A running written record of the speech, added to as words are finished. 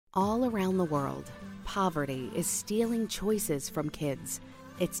All around the world, poverty is stealing choices from kids.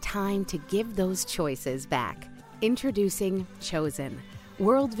 It's time to give those choices back. Introducing Chosen,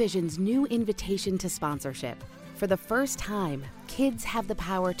 World Vision's new invitation to sponsorship. For the first time, kids have the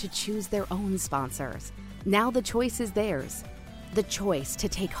power to choose their own sponsors. Now the choice is theirs. The choice to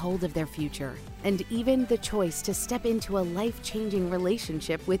take hold of their future, and even the choice to step into a life-changing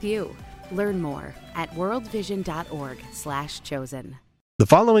relationship with you. Learn more at worldvision.org/chosen. The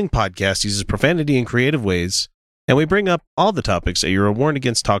following podcast uses profanity in creative ways, and we bring up all the topics that you are warned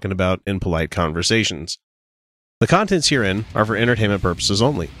against talking about in polite conversations. The contents herein are for entertainment purposes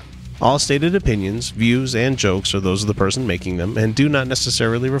only. All stated opinions, views, and jokes are those of the person making them and do not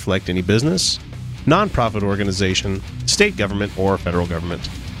necessarily reflect any business, non-profit organization, state government, or federal government.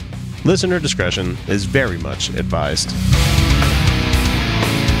 Listener discretion is very much advised.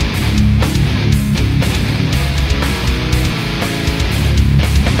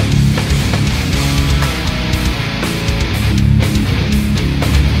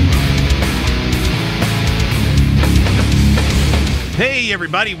 Hey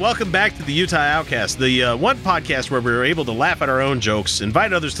everybody, welcome back to the Utah Outcast, the one podcast where we were able to laugh at our own jokes,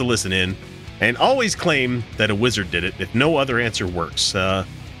 invite others to listen in, and always claim that a wizard did it if no other answer works.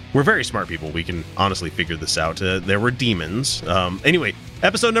 We're very smart people. We can honestly figure this out. There were demons. Anyway,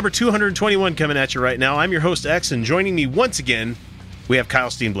 episode number 221 coming at you right now. I'm your host, X, and joining me once again, we have Kyle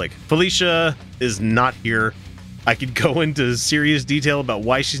Steenblake. Felicia is not here. I could go into serious detail about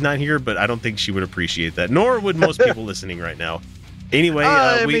why she's not here, but I don't think she would appreciate that, nor would most people listening right now. Anyway,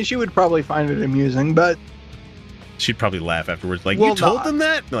 I mean, she would probably find it amusing, but she'd probably laugh afterwards. Like, well, you told them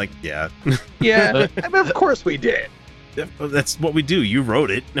that? Like, yeah. Yeah, I mean, of course we did. That's what we do. You wrote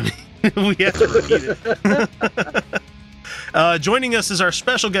it. I mean, we have to read it. Joining us is our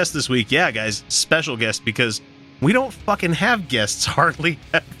special guest this week. Yeah, guys, special guest, because we don't fucking have guests hardly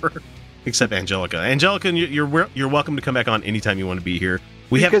ever, except Angelica. Angelica, you're welcome to come back on anytime you want to be here.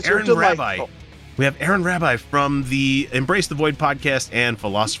 We have Aaron Rabbi. We have Aaron Rabbi from the Embrace the Void podcast and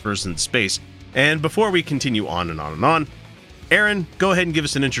Philosophers in Space. And before we continue on and on and on, Aaron, go ahead and give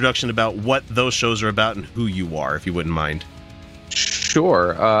us an introduction about what those shows are about and who you are, if you wouldn't mind.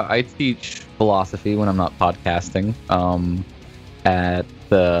 Sure. I teach philosophy when I'm not podcasting at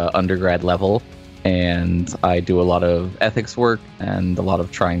the undergrad level, and I do a lot of ethics work and a lot of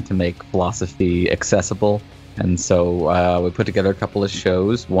trying to make philosophy accessible. And so we put together a couple of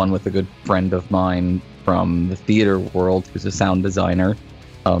shows, one with a good friend of mine from the theater world who's a sound designer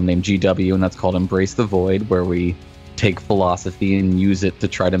named GW, and that's called Embrace the Void, where we take philosophy and use it to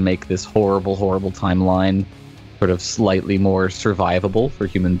try to make this horrible, horrible timeline sort of slightly more survivable for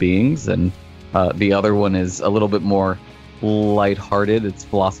human beings. And the other one is a little bit more lighthearted. It's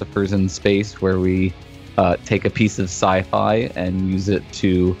Philosophers in Space, where we take a piece of sci-fi and use it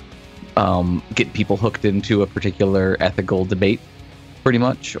to get people hooked into a particular ethical debate, pretty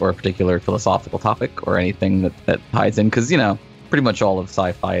much, or a particular philosophical topic, or anything that ties in. Because, you know, pretty much all of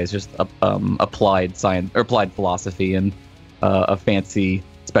sci-fi is just applied science or applied philosophy in a fancy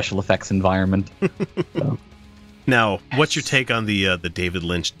special effects environment. So. Now, what's your take on the David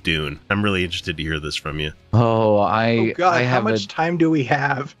Lynch Dune? I'm really interested to hear this from you. Oh God! How much time do we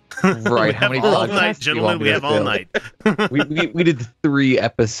have? Right, how many all night, gentlemen? We have all night. we did 3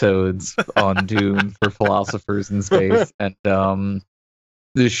 episodes on Dune for Philosophers in Space, and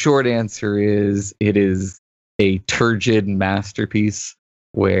the short answer is it is a turgid masterpiece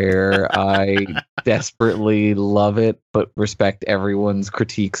where I desperately love it, but respect everyone's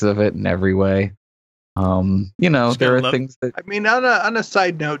critiques of it in every way. You know, there are things that... I mean, on a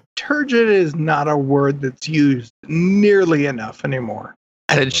side note, turgid is not a word that's used nearly enough anymore.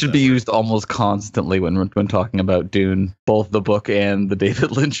 And it should be used almost constantly when talking about Dune, both the book and the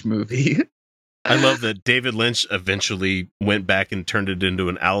David Lynch movie. I love that David Lynch eventually went back and turned it into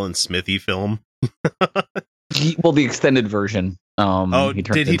an Alan Smithy film. Well, the extended version.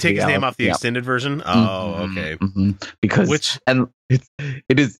 Did he take his name off the extended version? Oh, okay. Mm-hmm. Because and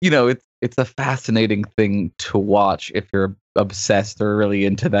it is, you know, it's a fascinating thing to watch if you're obsessed or really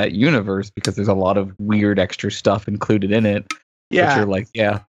into that universe, because there's a lot of weird extra stuff included in it. Yeah, but you're like,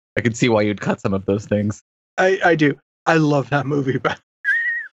 yeah, I can see why you'd cut some of those things. I do. I love that movie, but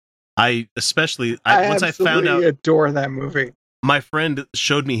once I found out, adore that movie. My friend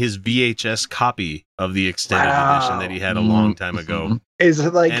showed me his VHS copy of the extended edition that he had a long time ago. Is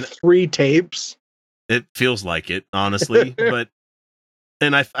it like 3 tapes? It feels like it, honestly.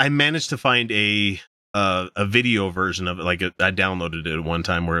 And I managed to find a video version of it. Like I downloaded it at one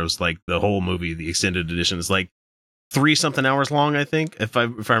time where it was like the whole movie, the extended edition is like 3-something hours long, I think, if I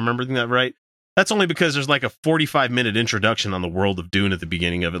remember that right. That's only because there's like a 45-minute introduction on the world of Dune at the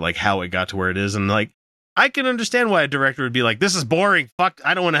beginning of it, like how it got to where it is. And like, I can understand why a director would be like, this is boring. Fuck,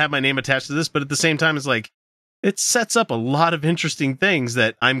 I don't want to have my name attached to this. But at the same time, it's like, it sets up a lot of interesting things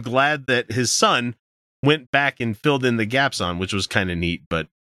that I'm glad that his son went back and filled in the gaps on, which was kind of neat. But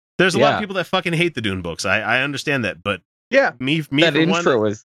there's a lot of people that fucking hate the Dune books. I understand that. But yeah, me that intro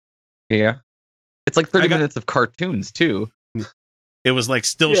was, it's like 30 minutes of cartoons too. It was like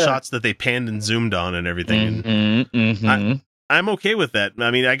still shots that they panned and zoomed on and everything. And I'm okay with that.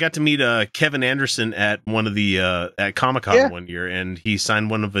 I mean, I got to meet Kevin Anderson at one of the at Comic-Con one year, and he signed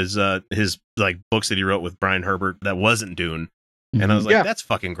one of his like books that he wrote with Brian Herbert that wasn't Dune. And I was like, that's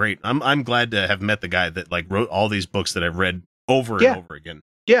fucking great. I'm glad to have met the guy that like wrote all these books that I've read over and over again.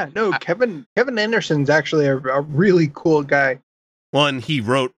 Yeah, no, Kevin Anderson's actually a really cool guy. Well, and he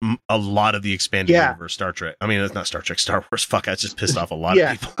wrote a lot of the expanded universe Star Trek. I mean, it's not Star Trek, Star Wars. Fuck, I just pissed off a lot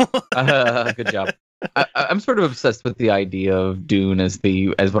of people. Good job. I'm sort of obsessed with the idea of Dune as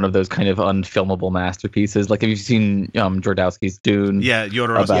one of those kind of unfilmable masterpieces. Like, have you seen Jodorowsky's Dune? Yeah,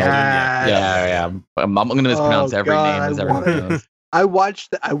 Jodorowsky's Dune. Yeah. I'm going to mispronounce every name as everyone knows. I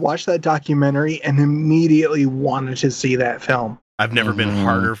watched that documentary and immediately wanted to see that film. I've never been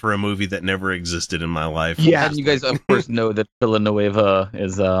harder for a movie that never existed in my life. Yeah, and you guys, of course, know that Villanueva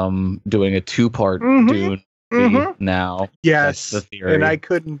is doing a 2-part Dune now. Yes, that's the theory. And I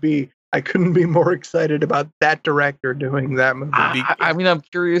couldn't be more excited about that director doing that movie. I mean, I'm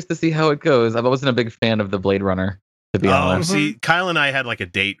curious to see how it goes. I wasn't a big fan of the Blade Runner, to be honest. See, Kyle and I had like a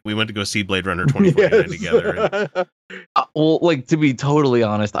date. We went to go see Blade Runner 2049 together. And... well, like, to be totally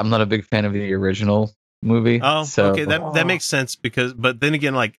honest, I'm not a big fan of the original movie. Okay, that makes sense but then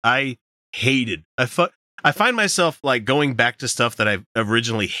again, like, I find myself like going back to stuff that I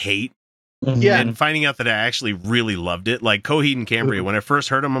originally hate and finding out that I actually really loved it. Like Coheed and Cambria, when I first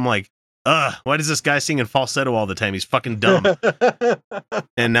heard him, I'm like, why does this guy sing in falsetto all the time? He's fucking dumb.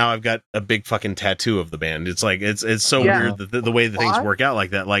 And now I've got a big fucking tattoo of the band. It's like, it's so weird the way the things work out like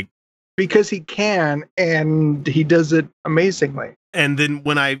that. Like, because he can, and he does it amazingly. And then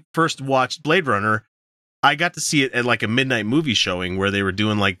when I first watched Blade Runner, I got to see it at like a midnight movie showing where they were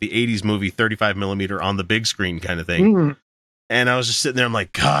doing like the 80s movie 35 millimeter on the big screen kind of thing. And I was just sitting there. I'm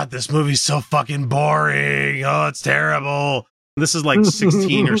like, God, this movie's so fucking boring. Oh, it's terrible. This is like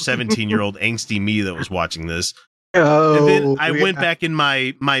 16 or 17-year-old angsty me that was watching this. And then I went back in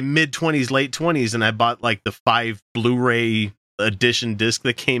my mid 20s, late 20s, and I bought like the 5 Blu-ray edition disc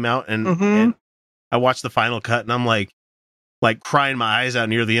that came out. And I watched the final cut, and I'm like crying my eyes out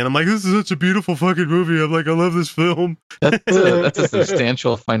near the end. I'm like, this is such a beautiful fucking movie. I'm like, I love this film. That's a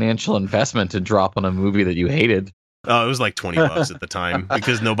substantial financial investment to drop on a movie that you hated. Oh, it was like $20 at the time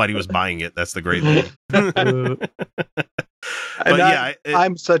because nobody was buying it. That's the great thing. But yeah,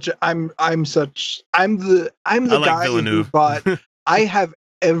 I'm the guy who bought. I have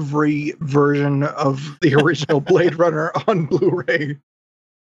every version of the original Blade Runner on Blu-ray.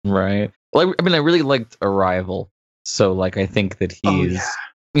 Right. Well, I mean, I really liked Arrival. So, like, I think that he's,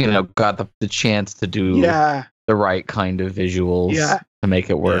 got the chance to do the right kind of visuals to make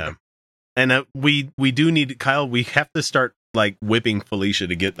it work. Yeah. And we do need, Kyle, we have to start, like, whipping Felicia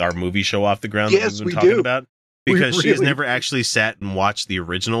to get our movie show off the ground that we've been talking about. Because she has never actually sat and watched the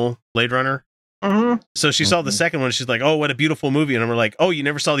original Blade Runner. So she saw the second one. She's like, oh, what a beautiful movie. And I'm like, oh, you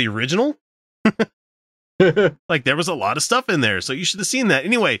never saw the original? Like, there was a lot of stuff in there. So you should have seen that.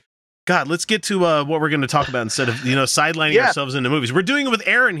 Anyway. God, let's get to what we're going to talk about instead of, sidelining ourselves into movies. We're doing it with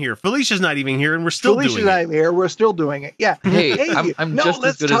Aaron here. Felicia's not even here, and we're still doing it. Felicia's not even here. We're still doing it. Yeah. Hey, I'm just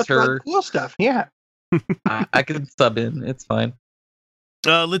as good as her. Cool stuff. Yeah. I can sub in. It's fine.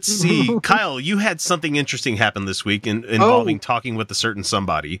 Let's see. Kyle, you had something interesting happen this week involving talking with a certain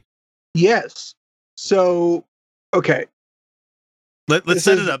somebody. Yes. So, okay. Let's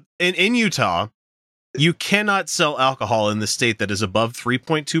set it up. In Utah, you cannot sell alcohol in the state that is above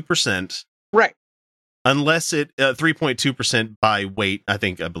 3.2%. Right. Unless it 3.2% by weight, I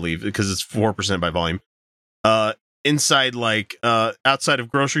believe, because it's 4% by volume. Inside, like, outside of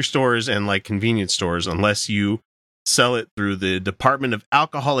grocery stores and like convenience stores, unless you sell it through the Department of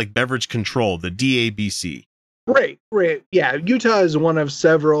Alcoholic Beverage Control, the DABC. Right. Yeah, Utah is one of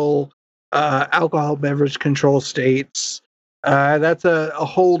several alcohol beverage control states. That's a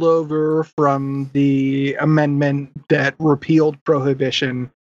holdover from the amendment that repealed prohibition.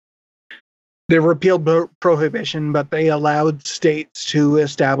 They repealed prohibition, but they allowed states to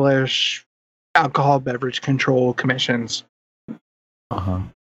establish alcohol beverage control commissions.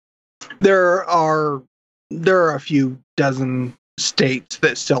 There are a few dozen states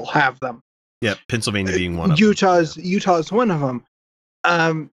that still have them. Yeah, Pennsylvania being one of them. Utah's one of them.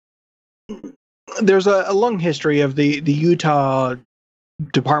 there's a long history of the Utah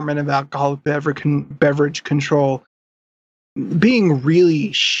Department of Alcoholic Beverage Control being really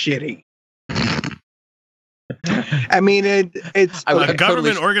shitty. I mean, it's a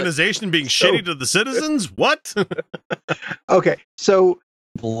government organization being shitty to the citizens. What? Okay, so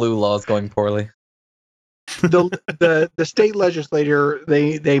blue laws going poorly. the state legislature,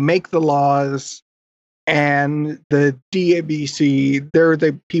 they make the laws, and the DABC, they're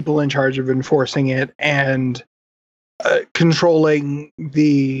the people in charge of enforcing it and controlling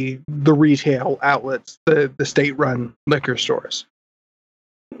the retail outlets, the state-run liquor stores.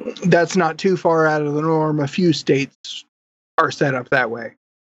 That's not too far out of the norm. A few states are set up that way.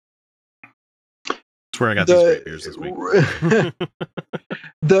 That's where I got these great beers this week.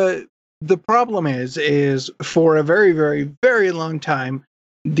 The problem is for a very, very, very long time,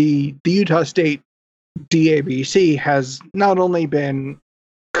 the Utah State DABC has not only been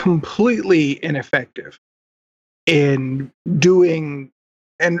completely ineffective in doing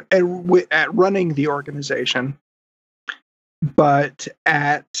and at running the organization, but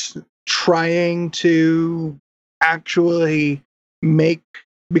at trying to actually make,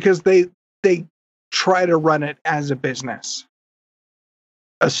 because they try to run it as a business,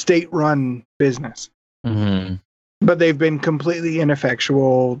 a state-run business. Mm-hmm. But they've been completely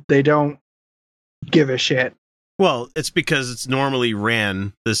ineffectual. They don't give a shit. Well, it's because it's normally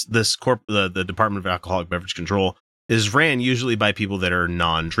ran, the Department of Alcoholic Beverage Control is ran usually by people that are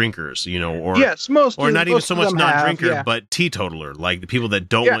non-drinkers, or yes, not even so much non-drinker, have. But teetotaler, like the people that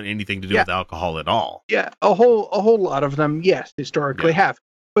don't want anything to do with alcohol at all. Yeah, a whole lot of them, yes, historically have.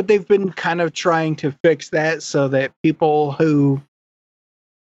 But they've been kind of trying to fix that so that people who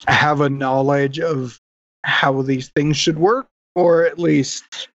have a knowledge of how these things should work, or at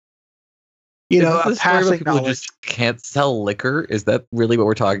least a passing people knowledge. Who just can't sell liquor. Is that really what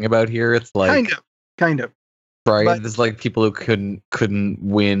we're talking about here? It's like kind of. Right, But it's like people who couldn't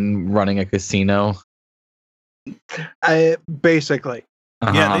win running a casino. Basically.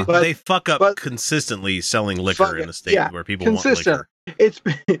 Uh-huh. Yeah, they fuck up consistently selling liquor in a state where people want liquor. It's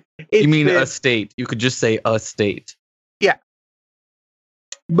you mean a state? You could just say a state. Yeah.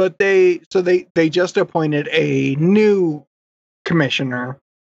 But they just appointed a new commissioner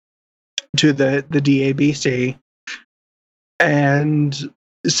to the DABC, and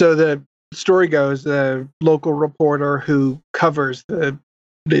so the story goes, the local reporter who covers the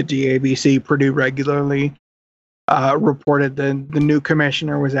DABC pretty regularly reported the new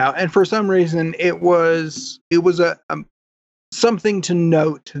commissioner was out, and for some reason it was a something to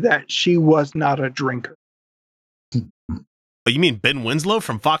note that she was not a drinker. Oh, you mean Ben Winslow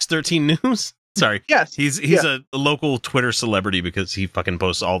from Fox 13 News? Sorry. Yes. He's a local Twitter celebrity because he fucking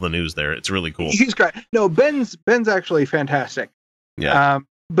posts all the news there. It's really cool. He's great. No, Ben's actually fantastic. Yeah.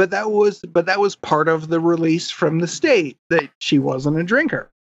 But that was part of the release from the state that she wasn't a drinker.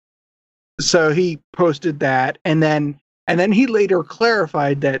 So he posted that, and then he later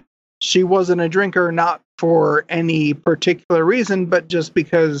clarified that she wasn't a drinker, not for any particular reason, but just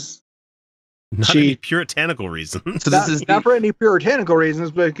because any puritanical reasons. So this is not for any puritanical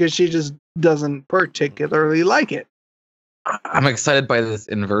reasons, but because she just doesn't particularly like it. I'm excited by this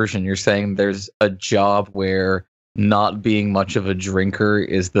inversion. You're saying there's a job where not being much of a drinker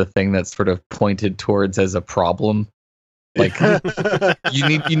is the thing that's sort of pointed towards as a problem. Like you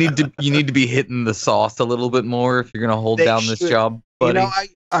need to be hitting the sauce a little bit more if you're going to hold down this job, buddy.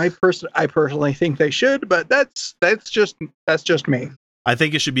 I personally think they should, but that's just me. I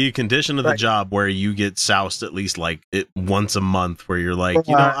think it should be a condition of the job where you get soused at least like once a month, where you're like,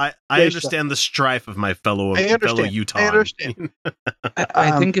 I understand the strife of my fellow Utah. I understand.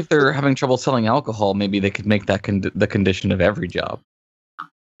 I think if they're having trouble selling alcohol, maybe they could make that the condition of every job.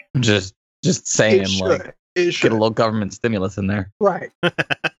 Just saying, get a little government stimulus in there. Right.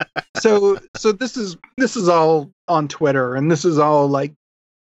 So this is all on Twitter, and this is all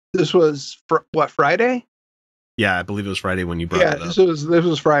this was Friday? Yeah, I believe it was Friday when you brought it up. This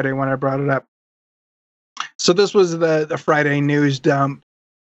was Friday when I brought it up. So this was the Friday news dump.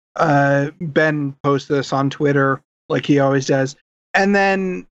 Ben posted this on Twitter like he always does. And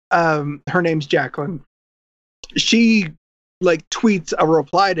then her name's Jacqueline. She tweets a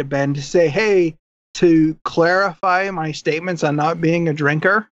reply to Ben to say, hey, to clarify my statements on not being a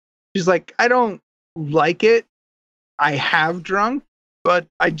drinker. She's like, I don't like it. I have drunk, but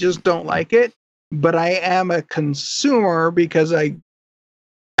I just don't like it. But I am a consumer because I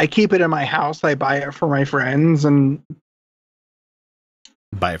keep it in my house. I buy it for my friends, and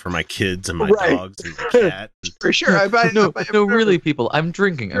buy it for my kids and my Right. dogs and the cat. For sure. I buy No, I buy it no, for really, people. I'm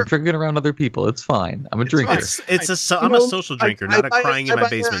drinking. I'm drinking around other people. It's fine. I'm a drinker. I'm a social drinker, not a buy it- crying in I my buy it-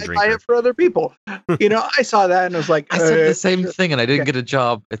 basement I buy drinker. it for other people. I saw that and I was like, I said the same sure. thing, and I didn't Okay. get a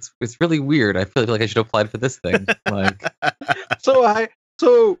job. It's really weird. I feel like I should have applied for this thing. Like,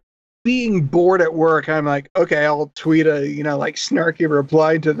 So being bored at work, I'm like, okay, I'll tweet a snarky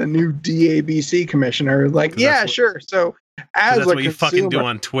reply to the new DABC commissioner. Like, 'Cause yeah, that's what- sure. So as That's a what you fucking do consumer-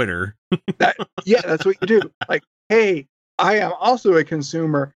 on Twitter. yeah, that's what you do. Like, hey, I am also a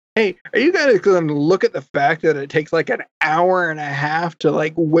consumer. Hey, are you guys going to look at the fact that it takes like an hour and a half to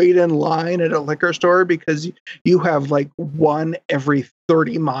like wait in line at a liquor store because you have like one every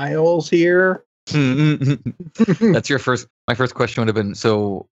 30 miles here? that's your first. My first question would have been: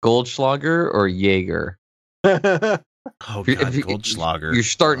 so Goldschlager or Jaeger? Oh If you- god, if you- Goldschlager. You're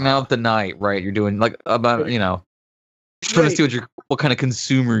starting out the night, right? You're doing like about just trying to see what kind of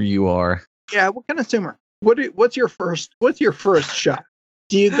consumer you are. Yeah, what kind of consumer? What's your first shot?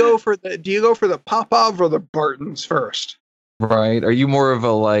 Do you go for the Popov or the Bartons first? Right? Are you more of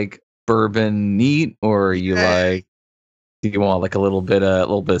a like bourbon neat, or are you like? Do you want like a little bit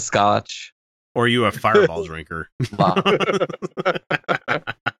of scotch? Or are you a Fireball drinker?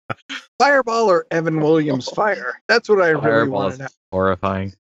 Fireball or Evan Williams Fire? That's what I really Fireball want is to know.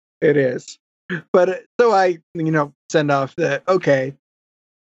 horrifying. It is. But so I, send off that, okay,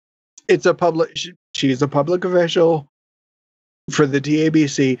 it's a public, she's a public official for the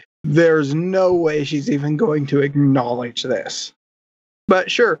DABC. There's no way she's even going to acknowledge this.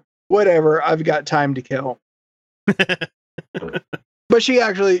 But sure, whatever, I've got time to kill. But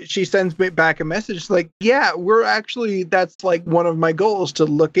she sends me back a message like, yeah, that's like one of my goals, to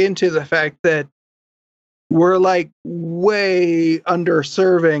look into the fact that we're like way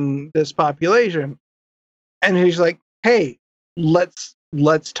underserving this population. And he's like, hey, let's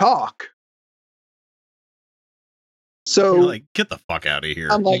talk. So You're like, get the fuck out of here.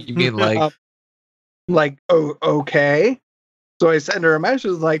 I'm like, You mean like oh, okay. So I send her a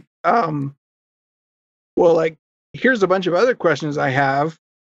message like, well, like, here's a bunch of other questions I have.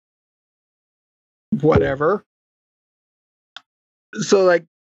 Whatever. So like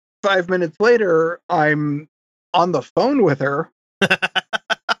 5 minutes later, I'm on the phone with her.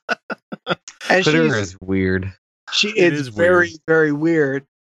 And Twitter is weird. It it's is very, weird. very weird.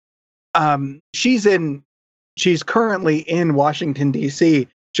 She's currently in Washington, DC.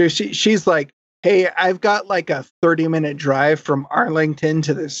 So she's like, hey, I've got like a 30-minute drive from Arlington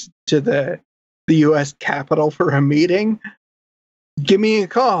to the US Capitol for a meeting. Give me a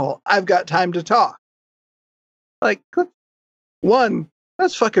call. I've got time to talk. Like, one,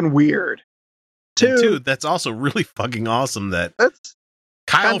 that's fucking weird. And Two, two, that's also really fucking awesome that that's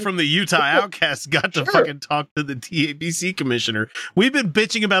Kyle kind of- from the Utah Outcast got to Sure. fucking talk to the DABC commissioner. We've been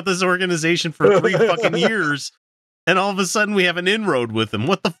bitching about this organization for 3 fucking years, and all of a sudden we have an inroad with them.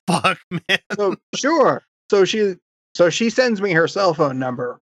 What the fuck, man? so sure. So she sends me her cell phone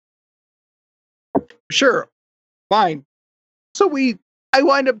number. Sure. Fine. So I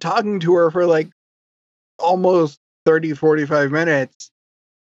wind up talking to her for like almost 30, 45 minutes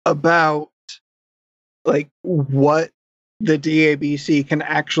about like what the DABC can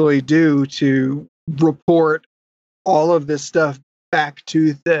actually do to report all of this stuff back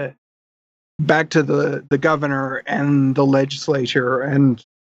to the governor and the legislature. And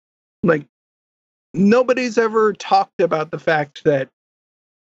like, nobody's ever talked about the fact that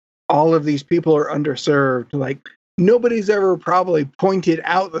all of these people are underserved. Like, nobody's ever probably pointed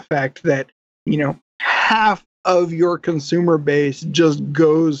out the fact that, half of your consumer base just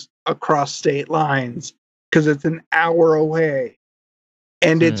goes across state lines because it's an hour away.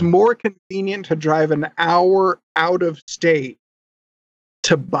 And it's more convenient to drive an hour out of state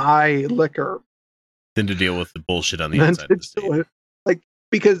to buy liquor Than to deal with the bullshit on the than inside to of the state. do it. Like,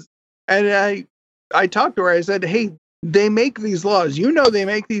 because, and I talked to her, I said, hey, they make these laws. They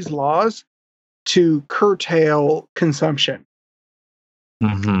make these laws to curtail consumption.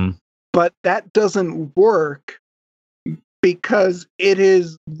 Mm-hmm. But that doesn't work because it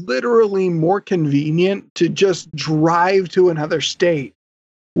is literally more convenient to just drive to another state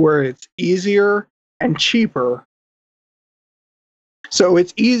where it's easier and cheaper. So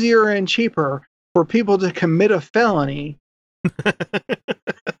it's easier and cheaper for people to commit a felony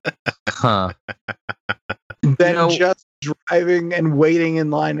Huh. than just driving and waiting in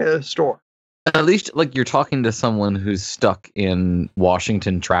line at a store. At least, like, you're talking to someone who's stuck in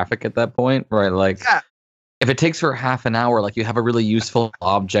Washington traffic at that point, right? Like, Yeah. if it takes her half an hour, like, you have a really useful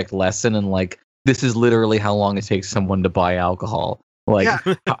object lesson, and like, this is literally how long it takes someone to buy alcohol. Like,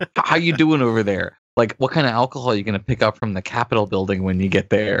 Yeah. how you doing over there? Like, what kind of alcohol are you going to pick up from the Capitol building when you get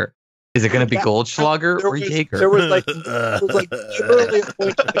there? Is it going to be Goldschlager or Jaeger? There was literally a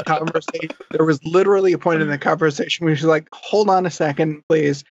point in the conversation. There was literally a point in the conversation where she's like, "Hold on a second,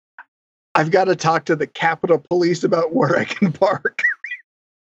 please. I've got to talk to the Capitol Police about where I can park."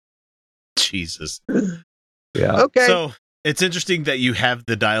 Jesus. Yeah. Okay. So it's interesting that you have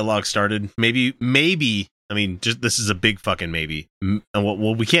the dialogue started. Maybe. I mean, just this is a big fucking maybe.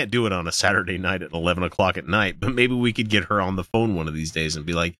 Well, we can't do it on a Saturday night at 11 o'clock at night, but maybe we could get her on the phone one of these days and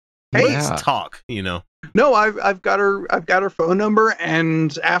be like, Hey. let's talk, you know? No, I've got her phone number,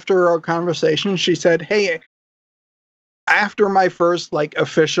 and after our conversation, she said, "Hey, after my first like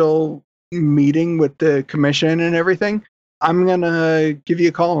official meeting with the commission and everything, I'm gonna give you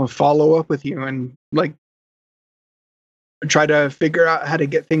a call and follow up with you and like try to figure out how to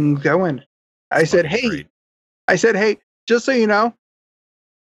get things going." I said, Great. hey, just so you know,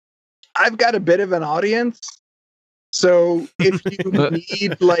 I've got a bit of an audience. So if you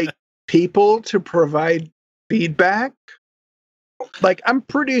need like people to provide feedback, like I'm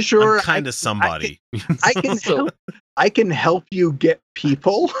pretty sure I'm kind of somebody. I can help you get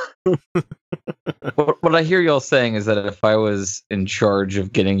people. What I hear y'all saying is that if I was in charge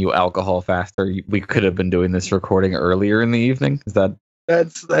of getting you alcohol faster, we could have been doing this recording earlier in the evening. Is that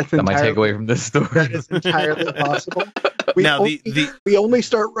That's my takeaway from this story? That is entirely possible. We only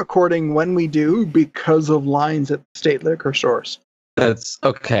start recording when we do because of lines at state liquor stores. That's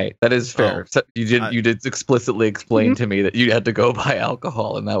okay. That is fair. So you did explicitly explain to me that you had to go buy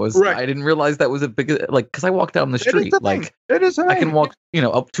alcohol, and that was right. I didn't realize that was a big because I walk down the street like I can walk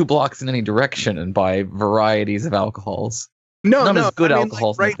up 2 blocks in any direction and buy varieties of alcohols. Not as good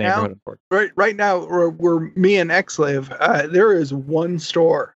alcohols in this neighborhood. Right now, where me and X live, there is one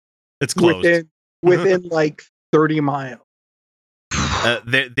store. It's closed within like 30 miles.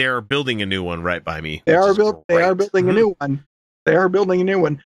 They're building a new one right by me. They are building a new one. They are building a new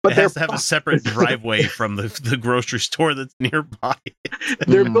one, but it has to have a separate driveway from the grocery store that's nearby.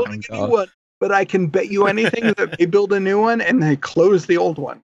 They're building a new one, but I can bet you anything that they build a new one and they close the old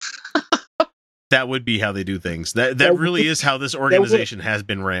one. That would be how they do things. That really is how this organization has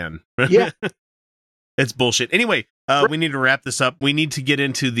been ran. Yeah. It's bullshit. Anyway, we need to wrap this up. We need to get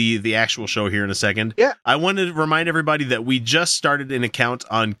into the actual show here in a second. Yeah. I wanted to remind everybody that we just started an account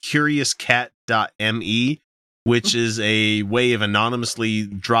on curiouscat.me, which is a way of anonymously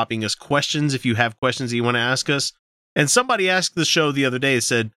dropping us questions if you have questions that you want to ask us. And somebody asked the show the other day,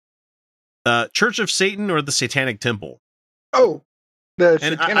 said, Church of Satan or the Satanic Temple? Oh, the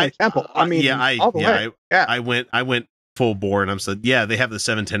Satanic Temple. I mean, I went full bore and I said, yeah, they have the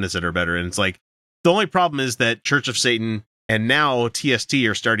 7 tenets that are better. And it's like, the only problem is that Church of Satan and now TST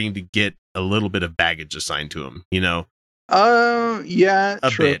are starting to get a little bit of baggage assigned to them, you know? Yeah,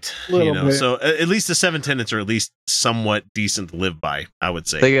 a bit, you know. Bit. So at least the 7 tenets are at least somewhat decent to live by, I would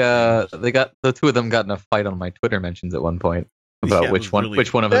say. They got the two of them got in a fight on my Twitter mentions at one point about which one of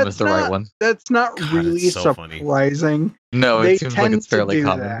them is the right one. That's not really so surprising. Funny. No, it seems like it's fairly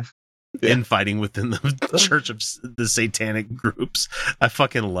common. Infighting within the Church of the Satanic groups. I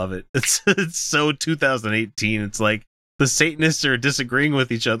fucking love it. It's so 2018. It's like the Satanists are disagreeing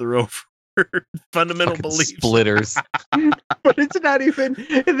with each other over fundamental fucking beliefs. Splitters. But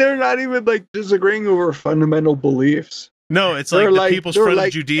they're not even like disagreeing over fundamental beliefs. No, it's like the People's Front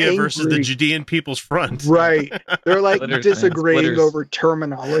of Judea angry. Versus the Judean People's Front. Right. They're like disagreeing over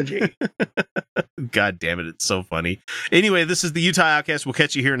terminology. God damn it. It's so funny. Anyway, this is the Utah Outcast. We'll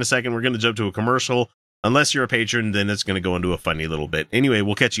catch you here in a second. We're going to jump to a commercial. Unless you're a patron, then it's going to go into a funny little bit. Anyway,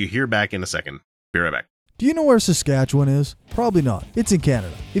 we'll catch you here back in a second. Be right back. Do you know where Saskatchewan is? Probably not. It's in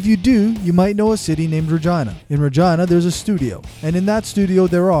Canada. If you do, you might know a city named Regina. In Regina, there's a studio. And in that studio,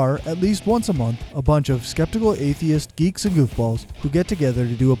 there are, at least once a month, a bunch of skeptical atheist geeks and goofballs who get together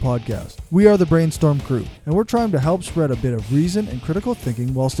to do a podcast. We are the Brainstorm Crew, and we're trying to help spread a bit of reason and critical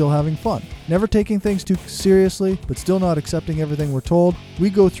thinking while still having fun. Never taking things too seriously, but still not accepting everything we're told,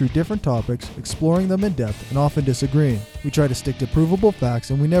 we go through different topics, exploring them in depth, and often disagreeing. We try to stick to provable facts,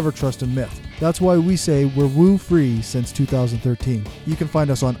 and we never trust a myth. That's why we say we're woo-free since 2013. You can find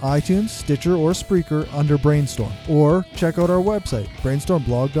us on iTunes, Stitcher, or Spreaker under Brainstorm, or check out our website,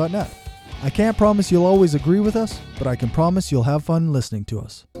 brainstormblog.net. I can't promise you'll always agree with us, but I can promise you'll have fun listening to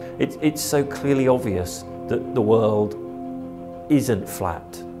us. It's so clearly obvious that the world isn't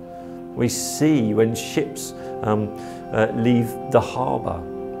flat. We see when ships leave the harbour,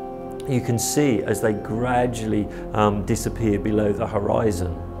 you can see as they gradually disappear below the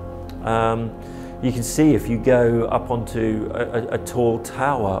horizon. You can see if you go up onto a tall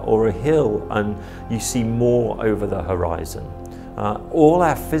tower or a hill and you see more over the horizon. All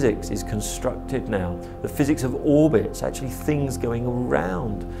our physics is constructed now. The physics of orbits, actually things going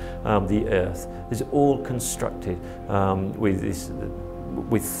around the Earth, is all constructed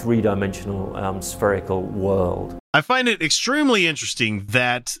with three-dimensional spherical world. I find it extremely interesting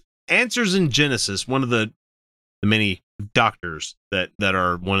that Answers in Genesis, one of the many doctors that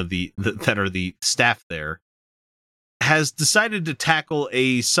are that are the staff there, has decided to tackle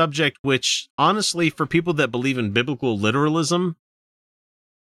a subject which, honestly, for people that believe in biblical literalism,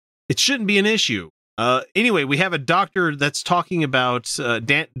 it shouldn't be an issue. Anyway, we have a doctor that's talking about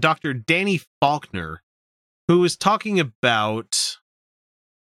Dr. Danny Faulkner, who is talking about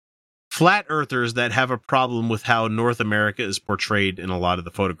flat earthers that have a problem with how North America is portrayed in a lot of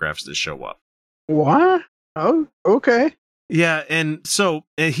the photographs that show up. What? Oh, okay. Yeah, and so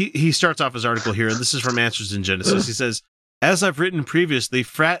he starts off his article here, and this is from Answers in Genesis. He says, as I've written previously,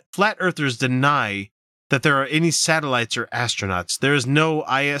 flat earthers deny that there are any satellites or astronauts. There is no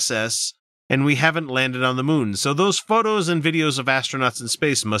ISS, and we haven't landed on the moon. So those photos and videos of astronauts in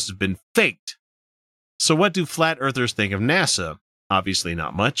space must have been faked. So what do flat earthers think of NASA? Obviously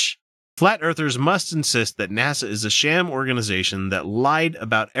not much. Flat earthers must insist that NASA is a sham organization that lied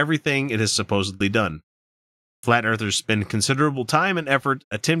about everything it has supposedly done. Flat earthers spend considerable time and effort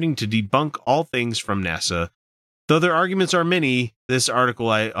attempting to debunk all things from NASA. Though their arguments are many, this article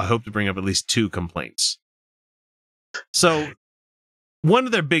I hope to bring up at least 2 complaints. So, one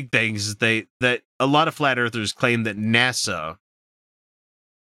of their big things is that a lot of flat earthers claim that NASA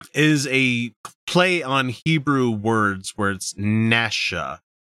is a play on Hebrew words where it's Nasha,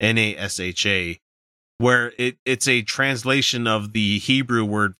 Nasha, where it's a translation of the Hebrew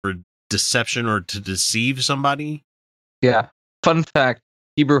word for deception or to deceive somebody. Yeah. Fun fact,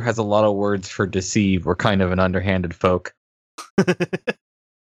 Hebrew has a lot of words for deceive. We're kind of an underhanded folk.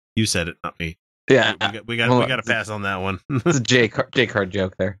 You said it, not me. Yeah. We got to pass on that one. It's a J card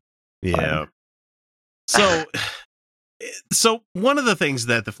joke there. Yeah. So one of the things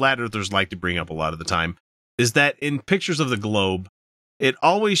that the flat earthers like to bring up a lot of the time is that in pictures of the globe, it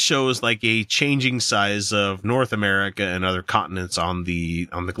always shows like a changing size of North America and other continents on the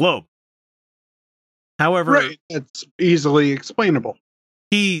globe. However, Right, that's easily explainable.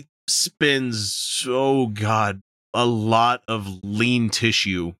 he spends, oh God, a lot of lean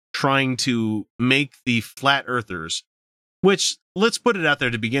tissue trying to make the flat earthers, which, let's put it out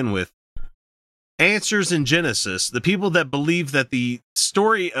there to begin with, Answers in Genesis, the people that believe that the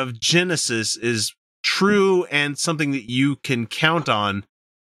story of Genesis is true and something that you can count on.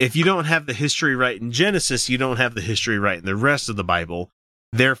 If you don't have the history right in Genesis, you don't have the history right in the rest of the Bible.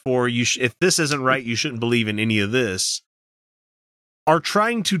 Therefore, if this isn't right, you shouldn't believe in any of this. Are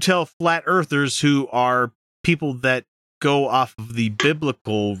trying to tell flat earthers, who are people that go off of the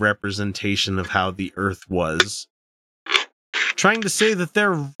biblical representation of how the earth was, trying to say that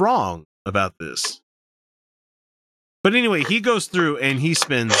they're wrong about this. But anyway, he goes through and he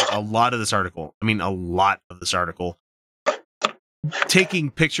spends a lot of this article,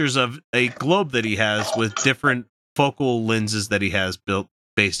 taking pictures of a globe that he has with different focal lenses that he has built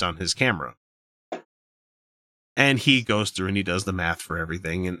based on his camera. And he goes through and he does the math for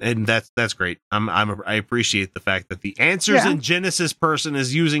everything, and that's great. I appreciate the fact that the Answers in Genesis person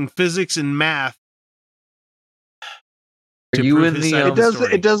is using physics and math to prove his side of the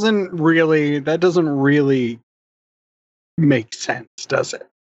story. That doesn't really make sense, does it?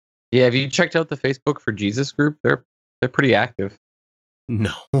 Yeah, have you checked out the Facebook for Jesus group? They're pretty active.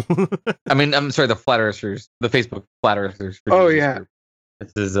 No. I mean, I'm sorry, the Flat Earthers, the Facebook Flat Earthers for Jesus group.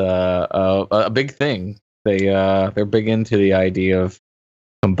 This is a big thing. They're big into the idea of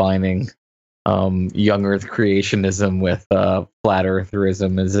combining young Earth creationism with flat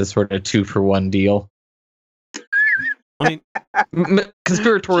eartherism as a sort of 2-for-1 deal. I mean,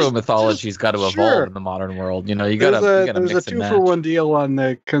 conspiratorial mythology's got to evolve in the modern world. You know, you gotta there's mix a and match. 2-for-1 deal on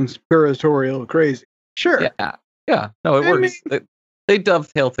the conspiratorial crazy. Sure. Yeah. No, it works. They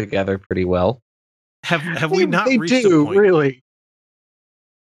dovetail together pretty well. Have we not reached a point? Really?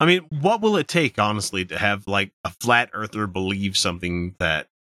 I mean, what will it take, honestly, to have like a flat earther believe something that...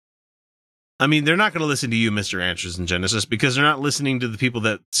 I mean, they're not going to listen to you, Mr. Answers in Genesis, because they're not listening to the people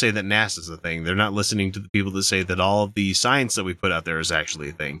that say that NASA's a thing. They're not listening to the people that say that all of the science that we put out there is actually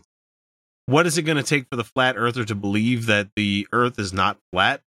a thing. What is it going to take for the flat earther to believe that the Earth is not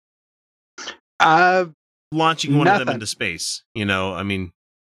flat? Launching one of them into space. You know, I mean...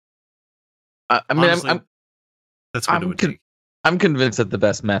 honestly, that's what it would take. I'm convinced that the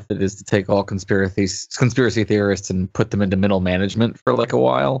best method is to take all conspiracy theorists and put them into middle management for like a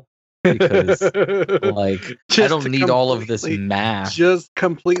while, because like I don't need all of this math. Just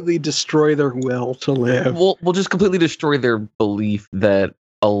completely destroy their will to live. We'll just completely destroy their belief that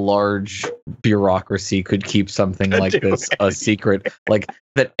a large bureaucracy could keep something like this a secret, like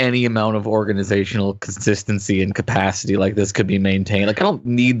that any amount of organizational consistency and capacity like this could be maintained. Like I don't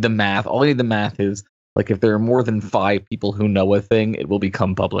need the math. All I need the math is like if there are more than 5 people who know a thing, it will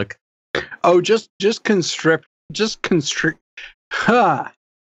become public. Oh, just conscript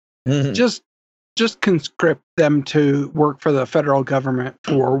them to work for the federal government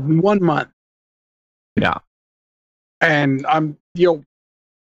for 1 month. Yeah. And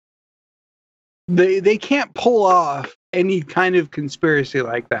they can't pull off any kind of conspiracy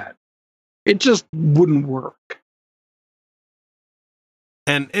like that. It just wouldn't work.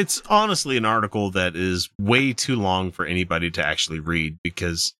 And it's honestly an article that is way too long for anybody to actually read,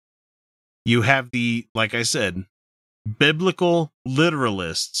 because you have like I said, biblical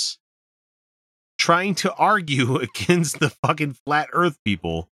literalists trying to argue against the fucking flat earth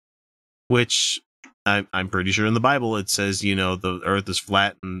people, which I'm pretty sure in the Bible it says, the earth is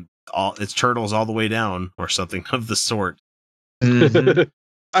flat and its turtles all the way down or something of the sort. Mm-hmm.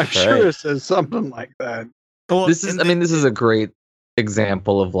 I'm sure it says something like that. Well, this is a great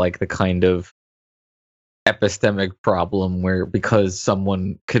example of like the kind of epistemic problem where, because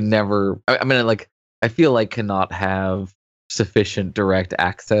someone can never, I feel like cannot have sufficient direct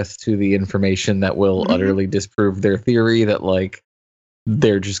access to the information that will utterly disprove their theory, that like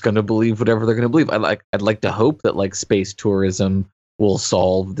they're just going to believe whatever they're going to believe. I'd like to hope that like space tourism will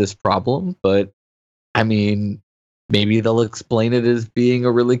solve this problem, but I mean, maybe they'll explain it as being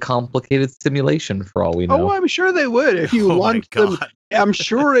a really complicated simulation for all we know. Oh, I'm sure they would if you launched them. I'm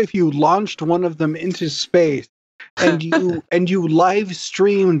sure if you launched one of them into space and you live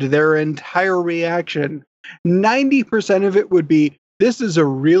streamed their entire reaction, 90% of it would be, this is a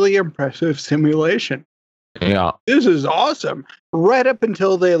really impressive simulation. Yeah. This is awesome. Right up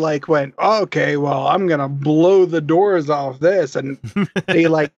until they like went, okay, well, I'm going to blow the doors off this. And they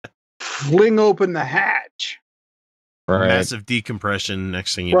like fling open the hatch. Right. Massive decompression.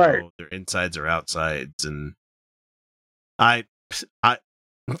 Next thing you know, their insides are outsides. And God,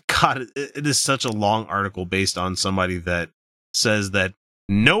 it is such a long article based on somebody that says that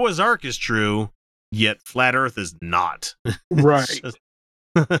Noah's Ark is true, yet flat Earth is not. Right.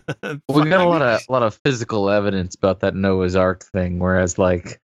 We got a lot of physical evidence about that Noah's Ark thing, whereas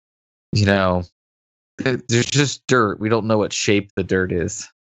like, there's just dirt. We don't know what shape the dirt is.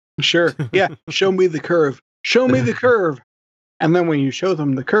 Sure. Yeah. Show me the curve. Show me the curve. And then when you show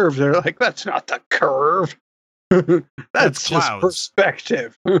them the curve, they're like, that's not the curve. That's just clouds.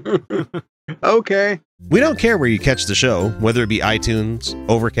 Perspective. Okay. We don't care where you catch the show, whether it be iTunes,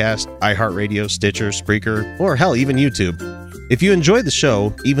 Overcast, iHeartRadio, Stitcher, Spreaker, or hell, even YouTube. If you enjoy the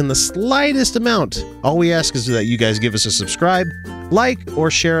show, even the slightest amount, all we ask is that you guys give us a subscribe, like,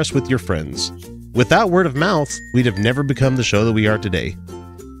 or share us with your friends. Without word of mouth, we'd have never become the show that we are today.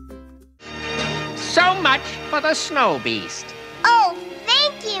 So much for the snow beast. Oh,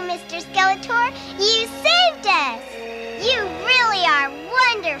 thank you, Mr. Skeletor. You saved us. You really are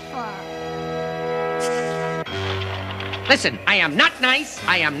wonderful. Listen, I am not nice,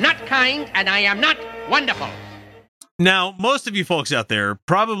 I am not kind, and I am not wonderful. Now, most of you folks out there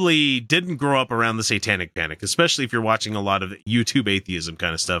probably didn't grow up around the Satanic Panic, especially if you're watching a lot of YouTube atheism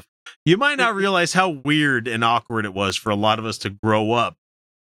kind of stuff. You might not realize how weird and awkward it was for a lot of us to grow up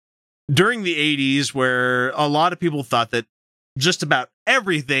during the 80s, where a lot of people thought that just about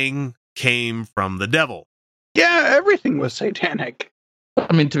everything came from the devil. Yeah, everything was satanic.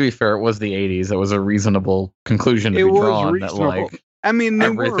 I mean, to be fair, it was the 80s. It was a reasonable conclusion to be drawn that, like, I mean,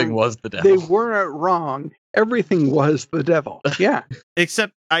 everything was the devil. They weren't wrong. Everything was the devil. Yeah.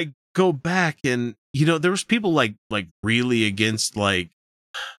 Except I go back and, there was people like really against like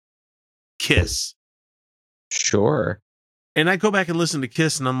Kiss. Sure. And I go back and listen to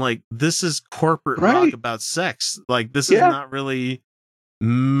Kiss and I'm like, this is corporate rock about sex. Like, this is not really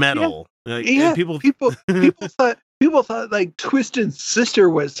metal. Yeah. Like, yeah. People thought like Twisted Sister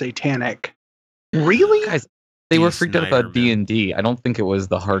was satanic. Really? Guys, they were freaked out about D&D. I don't think it was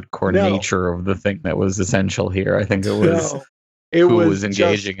the hardcore nature of the thing that was essential here. I think it was who was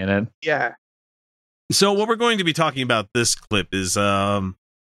engaging in it. Yeah. So what we're going to be talking about this clip is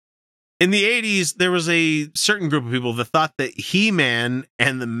in the 80s, there was a certain group of people that thought that He-Man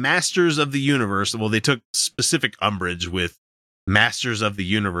and the Masters of the Universe, well, they took specific umbrage with Masters of the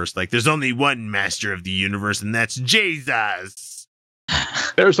Universe. Like, there's only one Master of the Universe, and that's Jesus.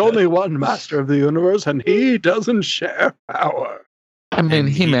 There's only one Master of the Universe, and he doesn't share power. I mean,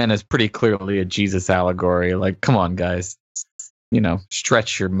 He-Man is pretty clearly a Jesus allegory. Like, come on, guys.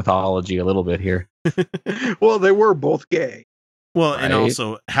 stretch your mythology a little bit here. Well, they were both gay. Well, and Right.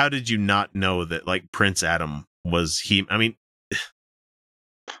 also, how did you not know that like Prince Adam was he? I mean,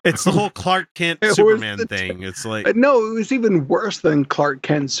 it's the whole Clark Kent It was Superman the thing. It's like, No, it was even worse than Clark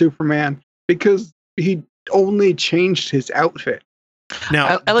Kent Superman because he only changed his outfit.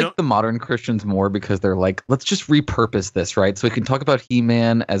 now I like don't- the modern Christians more because they're like, let's just repurpose this, right? So we can talk about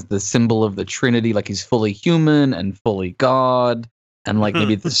He-Man as the symbol of the Trinity, like he's fully human and fully God. And like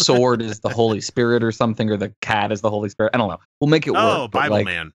maybe the sword is the Holy Spirit or something, or the cat is the Holy Spirit. I don't know. We'll make it work. oh, but, Bible like,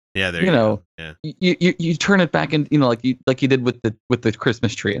 Man. Yeah, there you know, Yeah. you turn it back in, like you did with the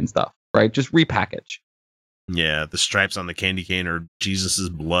Christmas tree and stuff, right? Just repackage. Yeah, the stripes on the candy cane are Jesus's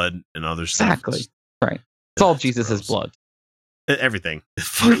blood and other stuff. Exactly. Right. It's all That's Jesus's gross. blood. Everything.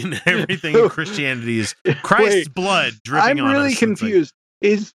 Fucking everything in Christianity is Christ's Wait, blood dripping I'm on really us. It's like- confused.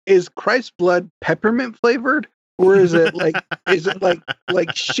 Is Christ's blood peppermint flavored, or is it like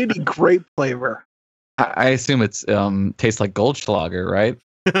shitty grape flavor? I assume it's tastes like Goldschlager, right?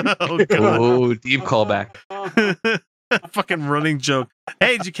 oh, God. Oh, deep callback. Fucking running joke.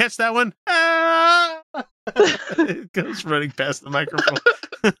 Hey, did you catch that one? Ah! It goes running past the microphone.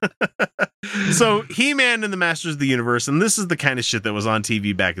 So, He-Man and the Masters of the Universe, and this is the kind of shit that was on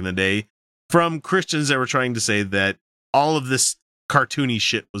TV back in the day from Christians that were trying to say that all of this cartoony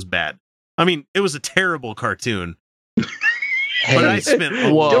shit was bad. I mean, it was a terrible cartoon, but I spent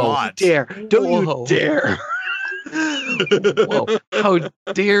a Whoa. lot. Don't Whoa. you dare! Whoa. How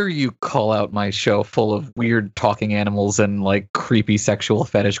dare you call out my show full of weird talking animals and like creepy sexual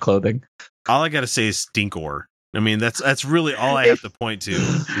fetish clothing? All I gotta say is Stinkor. I mean, that's really all I have to point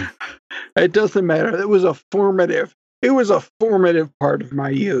to. It doesn't matter. It was a formative part of my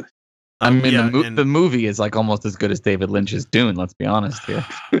youth. I mean, yeah, the movie is like almost as good as David Lynch's Dune. Let's be honest here.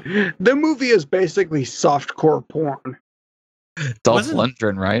 The movie is basically softcore porn. Dolph Wasn't-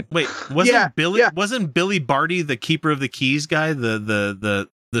 Lundgren, right? Wait, wasn't Yeah, Billy yeah. wasn't Billy Barty the keeper of the keys guy, the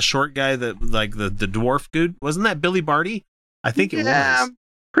short guy that like the dwarf dude? Wasn't that Billy Barty? I think it was. I'm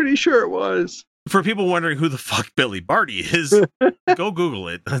pretty sure it was. For people wondering who the fuck Billy Barty is, go Google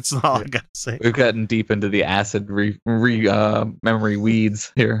it. That's all I gotta say. We've gotten deep into the acid memory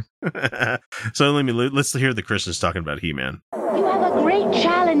weeds here. So let's hear the Christians talking about He-Man. You have a great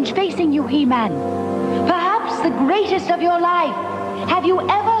challenge facing you, He-Man. Perhaps the greatest of your life. Have you ever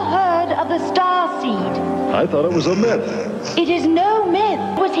heard of the Star Seed? I thought it was a myth. It is no myth.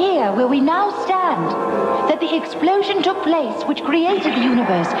 It was here, where we now stand, that the explosion took place which created the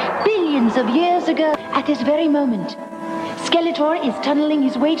universe billions of years ago. At this very moment, Skeletor is tunneling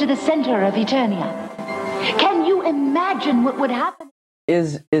his way to the center of Eternia. Can you imagine what would happen?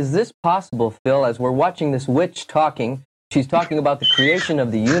 Is this possible, Phil, as we're watching this witch talking, she's talking about the creation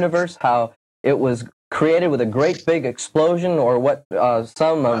of the universe, how it was created with a great big explosion, or what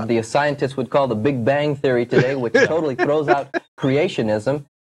some of the scientists would call the Big Bang Theory today, which totally throws out creationism.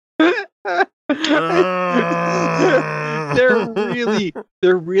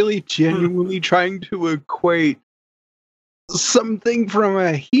 They're really genuinely trying to equate something from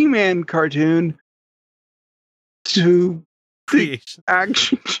a He-Man cartoon to Creation.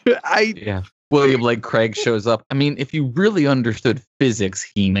 action. Yeah. William Lake Craig shows up. I mean, if you really understood physics,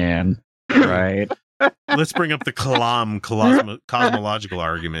 He-Man, right? Let's bring up the cosmological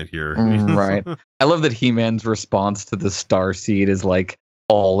argument here. Right. I love that He-Man's response to the Star Seed is like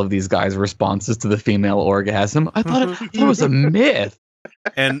all of these guys' responses to the female orgasm. I thought it was a myth.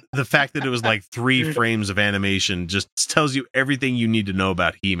 And the fact that it was like 3 frames of animation just tells you everything you need to know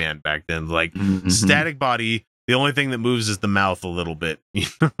about He-Man back then. Like static body, the only thing that moves is the mouth a little bit.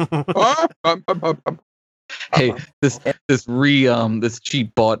 Hey, this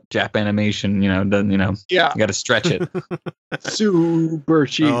cheap bought Jap animation, Yeah, you got to stretch it. super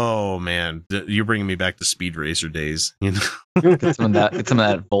cheap. Oh man, you're bringing me back to Speed Racer days. Get some of that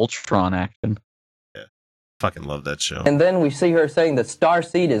Voltron action. Fucking love that show. And then we see her saying that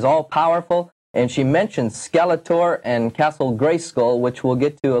Starseed is all powerful, and she mentions Skeletor and Castle Grayskull, which we'll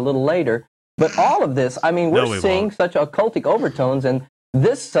get to a little later. But all of this, I mean, No, we're we seeing won't. such occultic overtones, and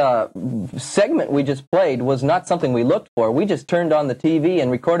this segment we just played was not something we looked for. We just turned on the TV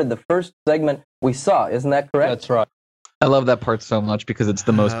and recorded the first segment we saw. Isn't that correct? That's right. I love that part so much because it's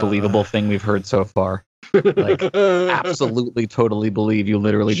the most believable thing we've heard so far. Like, absolutely, totally believe you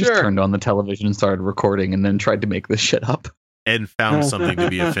literally just Sure. turned on the television and started recording and then tried to make this shit up. And found something to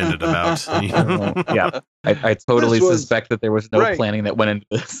be offended about. Yeah, I totally This was- suspect that there was no right. planning that went into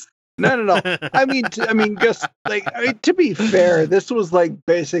this. No. I mean, just like to be fair, this was like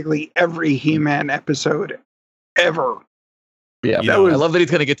basically every He-Man episode ever. Yeah, You I know, love that he's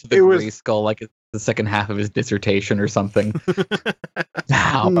gonna get to the it was- Grayskull like the second half of his dissertation or something.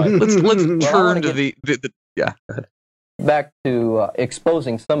 Now, let's turn to the yeah. Go ahead. Back to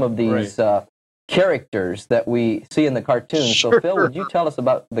exposing some of these characters that we see in the cartoons. Sure. So, Phil, would you tell us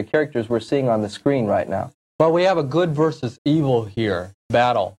about the characters we're seeing on the screen right now? Well, we have a good versus evil here,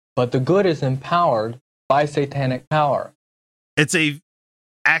 battle. But the good is empowered by satanic power. It's a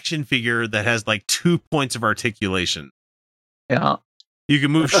action figure that has like 2 points of articulation. Yeah. You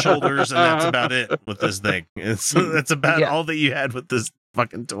can move shoulders, and that's about it with this thing. That's about all that you had with this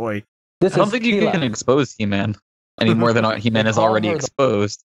fucking toy. I don't think you can expose He-Man any more than He-Man is already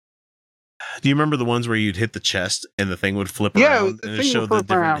exposed. Do you remember the ones where you'd hit the chest and the thing would flip around and it showed the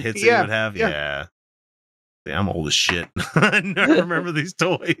different hits that you would have? Yeah. I'm old as shit. I never remember these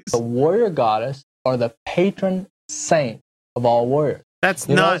toys. The warrior goddess or the patron saint of all warriors.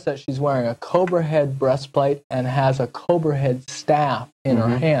 You notice that she's wearing a cobra head breastplate and has a cobra head staff in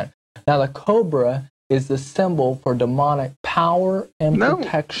her hand. Now, the cobra is the symbol for demonic power and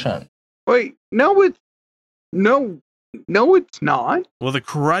protection. Wait, no, it's not. Well, the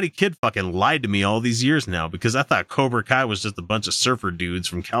Karate Kid fucking lied to me all these years now because I thought Cobra Kai was just a bunch of surfer dudes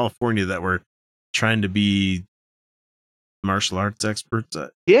from California that were trying to be martial arts experts. I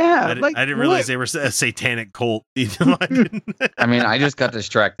didn't realize they were a satanic cult. I mean, I just got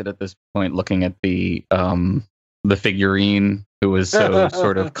distracted at this point looking at the figurine who was so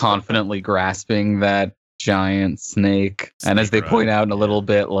sort of confidently grasping that giant snake. And as they point out in a little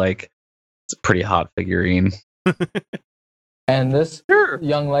bit, like, it's a pretty hot figurine. And this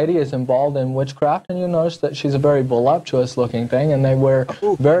young lady is involved in witchcraft, and you'll notice that she's a very voluptuous looking thing, and they wear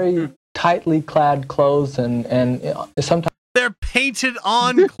very tightly clad clothes, and sometimes they're painted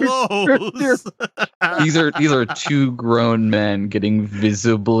on clothes. These are two grown men getting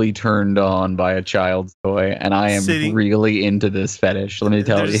visibly turned on by a child's toy, and I am really into this fetish. Let me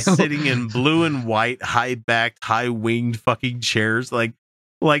tell you, sitting in blue and white, high-backed, high-winged fucking chairs, like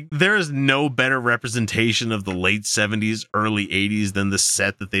there is no better representation of the late 70s, early 80s than the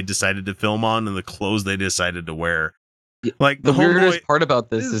set that they decided to film on and the clothes they decided to wear. Like the weirdest part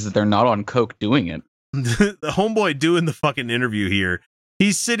about this is that they're not on coke doing it. The homeboy doing the fucking interview here,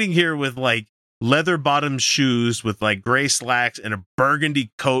 he's sitting here with like leather bottom shoes with like gray slacks and a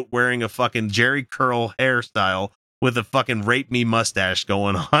burgundy coat, wearing a fucking Jerry Curl hairstyle with a fucking rape me mustache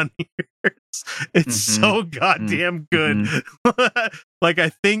going on here. It's so goddamn good. Like, I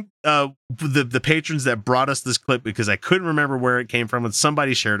think the patrons that brought us this clip, because I couldn't remember where it came from, and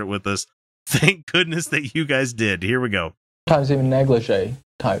somebody shared it with us. Thank goodness that you guys did. Here we go. sometimes even negligee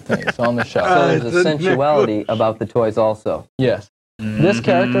type things on the show. So there's a sensuality about the toys also. Yes. This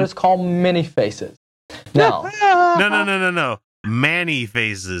character is called Many Faces. Now, no. Manny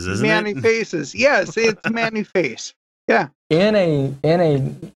Faces, isn't Manny Faces. Yes, it's Manny Face. Yeah. In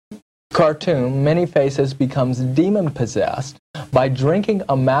a cartoon, Many Faces becomes demon possessed by drinking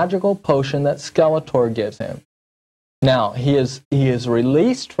a magical potion that Skeletor gives him. Now, he is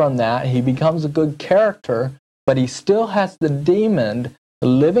released from that. He becomes a good character, but he still has the demon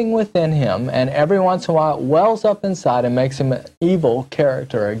living within him, and every once in a while it wells up inside and makes him an evil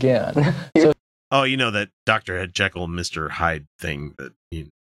character again. So, oh, you know that Dr. Jekyll and Mr. Hyde thing that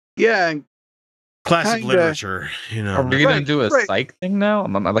yeah, classic literature, you know. Are we going to do a psych thing now?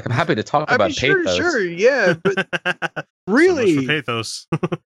 I'm happy to talk about pathos. Sure, yeah, but really, so much for pathos.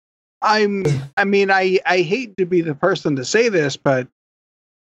 I hate to be the person to say this, but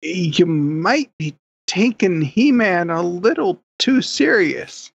you might be taking He-Man a little too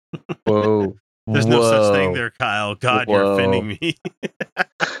serious. Whoa. There's no such thing there, Kyle. God, you're offending me.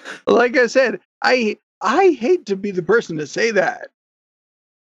 Like I said, I hate to be the person to say that.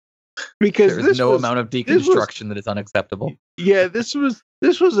 Because there's no amount of deconstruction that is unacceptable. Yeah, this was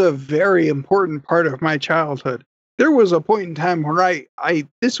a very important part of my childhood. There was a point in time where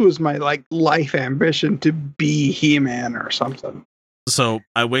this was my life ambition to be He-Man or something. So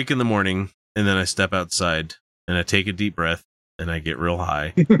I wake in the morning and then I step outside and I take a deep breath and I get real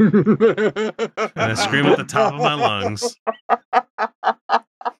high. And I scream at the top of my lungs.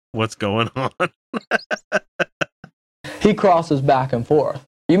 What's going on? He crosses back and forth.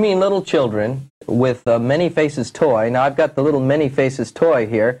 You mean little children with a Many Faces toy? Now I've got the little Many Faces toy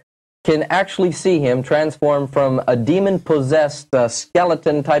here. Can actually see him transform from a demon-possessed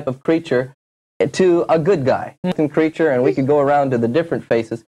skeleton type of creature to a good guy creature, and we could go around to the different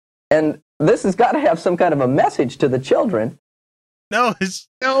faces. And this has got to have some kind of a message to the children. No,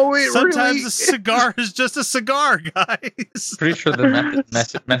 sometimes a cigar is just a cigar, guys. Pretty sure the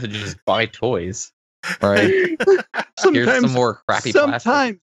message is buy toys, right? Here's some more crappy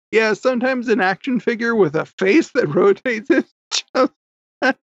plastic. Yeah, sometimes an action figure with a face that rotates is just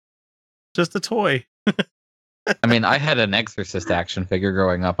Just a toy. I mean, I had an Exorcist action figure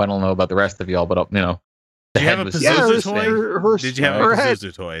growing up. I don't know about the rest of y'all, but the Did you head have a was Pazuzu Yeah, toy? Did you have a head.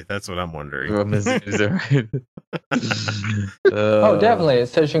 Pazuzu toy? That's what I'm wondering. Oh, definitely. It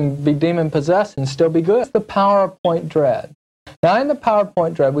says you can be demon possessed and still be good. It's the PowerPoint Dread. Now, in the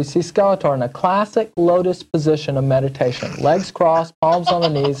PowerPoint Dread, we see Skeletor in a classic lotus position of meditation. Legs crossed, palms on the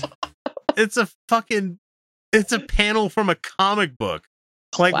knees. It's a panel from a comic book.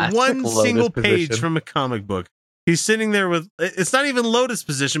 Like Classic one lotus single page position. from a comic book. He's sitting there with, it's not even lotus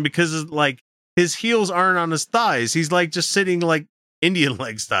position because like his heels aren't on his thighs. He's like just sitting like Indian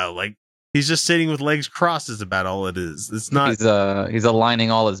leg style. Like he's just sitting with legs crossed is about all it is. It's not. He's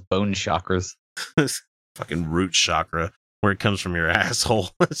aligning all his bone chakras. Fucking root chakra where it comes from your asshole.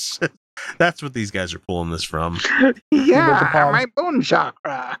 That's what these guys are pulling this from. Yeah, my bone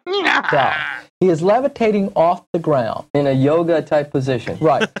chakra. So, he is levitating off the ground. In a yoga type position.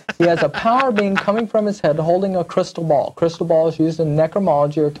 Right. He has a power beam coming from his head holding a crystal ball. Crystal ball is used in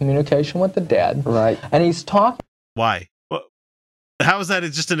necromancy or communication with the dead. Right. And he's talking. Why? How is that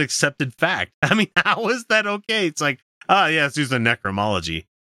just an accepted fact? I mean, how is that okay? It's like, yeah, it's used in necromology.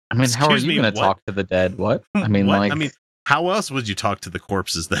 I mean, how are Excuse you me, going to talk to the dead? What? I mean, What? like, I mean, how else would you talk to the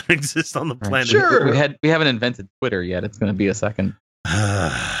corpses that exist on the planet? Sure. we haven't invented Twitter yet. It's going to be a second.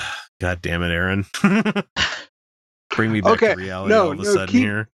 God damn it, Aaron. Bring me back to reality all of a sudden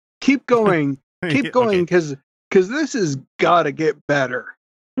here. Keep going. Keep Okay. going, because this has got to get better.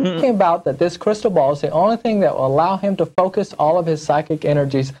 Talking about that this crystal ball is the only thing that will allow him to focus all of his psychic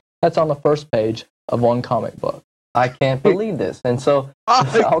energies. That's on the first page of one comic book. I can't believe this. And so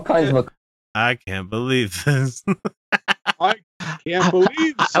all kinds of I can't believe this. I can't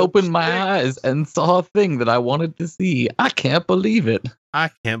believe I opened my eyes and saw a thing that I wanted to see. I can't believe it. I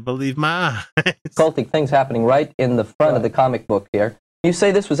can't believe my eyes. cultic things happening right in the front of the comic book here. You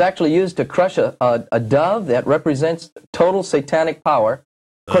say this was actually used to crush a dove that represents total satanic power.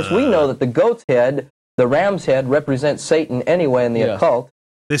 Of course, we know that the goat's head, the ram's head, represents Satan anyway in the occult.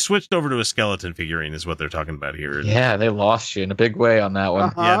 They switched over to a skeleton figurine is what they're talking about here. Yeah, they lost you in a big way on that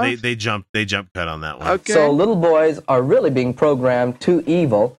one. Yeah, they jump cut on that one. Okay. So little boys are really being programmed to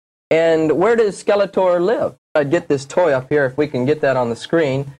evil. And where does Skeletor live? I'd get this toy up here if we can get that on the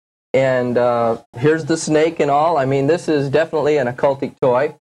screen. And here's the snake and all. I mean, this is definitely an occultic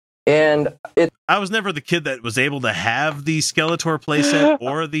toy. And I was never the kid that was able to have the Skeletor playset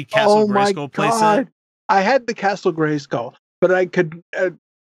or the Castle Grayskull playset. I had the Castle Grayskull, but I could.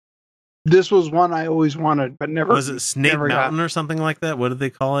 This was one I always wanted, but never. Was it Snake never Mountain or something like that? What did they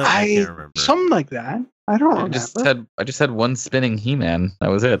call it? I can't remember. Something like that. I don't remember. I just had one spinning He-Man. That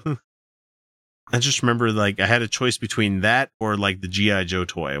was it. I just remember like I had a choice between that or like the G.I. Joe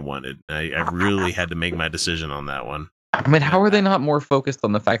toy I wanted. I really had to make my decision on that one. I mean, how are they not more focused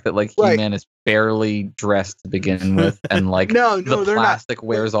on the fact that like He-Man is barely dressed to begin with, and like No, the they're plastic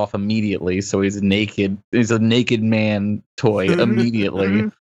wears off immediately, so he's naked. He's a naked man toy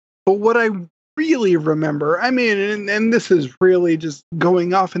immediately. But what I really remember, I mean, and this is really just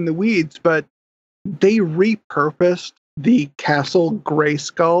going off in the weeds, but they repurposed the Castle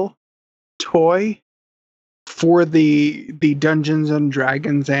Grayskull toy for the Dungeons and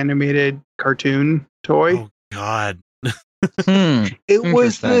Dragons animated cartoon toy. Oh God. It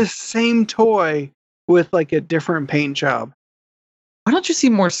was the same toy with like a different paint job. Why don't you see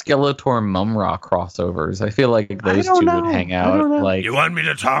more Skeletor Mumra crossovers? I feel like those two would hang out. Like, you want me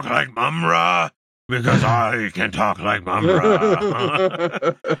to talk like Mumra? Because I can talk like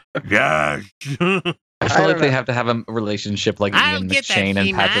Mumra. Yes. I feel like they have to have a relationship like Ian McShane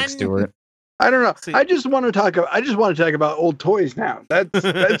and Patrick Stewart. I don't know. I just want to talk about old toys now.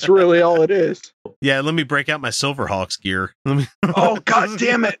 That's really all it is. Yeah, let me break out my Silverhawks gear. Oh God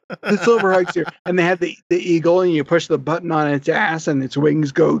damn it! The Silverhawks gear, and they had the eagle, and you push the button on its ass, and its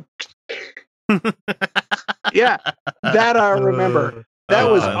wings go. Yeah, that I remember.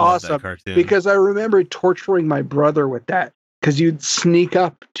 That was awesome because I remember torturing my brother with that because you'd sneak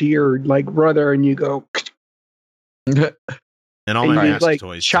up to your like brother and you go. And all my Mask like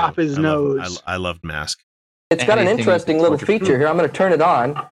toys. chop his nose. I loved Mask. it's got an interesting little feature here. I'm going to turn it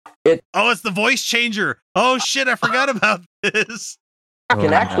on. It's the voice changer. Oh shit, I forgot about this. You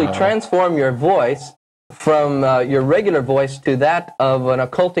can actually transform your voice from your regular voice to that of an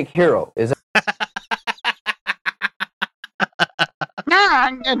occultic hero. Is that?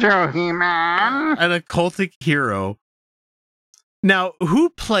 An occultic hero. Now,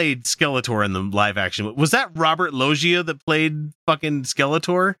 who played Skeletor in the live action? Was that Robert Loggia that played fucking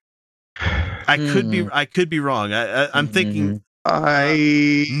Skeletor? I could be wrong. I'm thinking.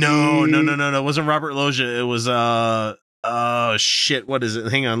 No. It wasn't Robert Loggia. It was Oh shit! What is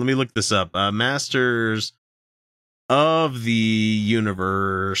it? Hang on, let me look this up. Masters of the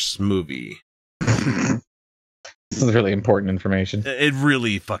Universe movie. This is really important information. It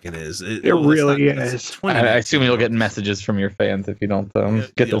really fucking is. It really is. I assume you'll get messages from your fans if you don't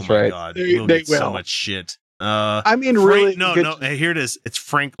get this right. God, we'll get so much shit. I mean, Frank, really? No. Hey, here it is. It's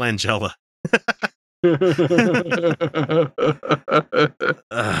Frank Langella.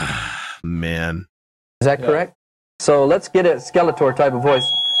 Man. Is that correct? So let's get a Skeletor type of voice.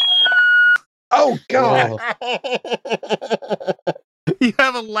 Oh, God. You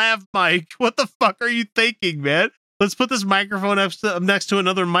have a lav mic. What the fuck are you thinking, man? Let's put this microphone up next to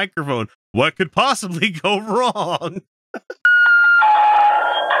another microphone. What could possibly go wrong?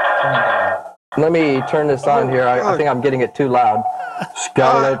 Let me turn this on here. I think I'm getting it too loud.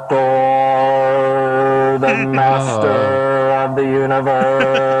 Skeletor, the master of the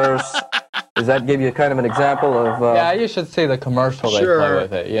universe. Does that give you kind of an example of... Yeah, you should see the commercial they play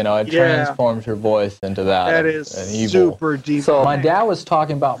with it. You know, it transforms your voice into that. That is super deep. So my dad was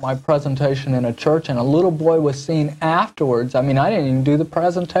talking about my presentation in a church, and a little boy was seen afterwards. I mean, I didn't even do the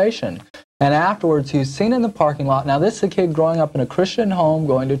presentation. And afterwards, he was seen in the parking lot. Now, this is a kid growing up in a Christian home,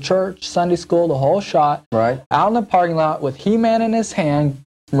 going to church, Sunday school, the whole shot. Right. Out in the parking lot with He-Man in his hand,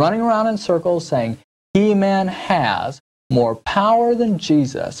 running around in circles saying, He-Man has more power than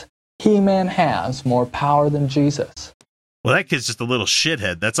Jesus. He-Man has more power than Jesus. Well, that kid's just a little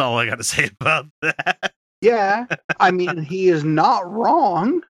shithead. That's all I got to say about that. Yeah. I mean, he is not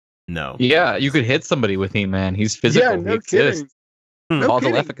wrong. No. Yeah, you could hit somebody with He-Man. He's physical. Yeah, no he exists. No Causal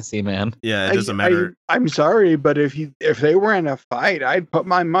kidding. efficacy, man. Yeah, it doesn't matter. I'm sorry, but if they were in a fight, I'd put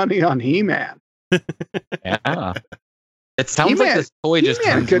my money on He-Man. Yeah. It sounds like this toy just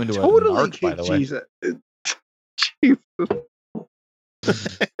turns you into a narc, by the way. Jesus.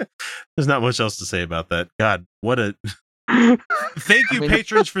 There's not much else to say about that. God, what a... Thank you,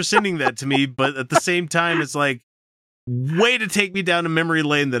 patrons, for sending that to me, but at the same time, it's like, way to take me down a memory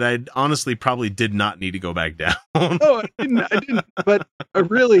lane that I honestly probably did not need to go back down. No, I didn't. But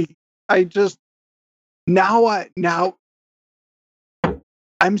now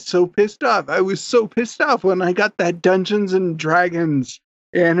I'm so pissed off. I was so pissed off when I got that Dungeons and Dragons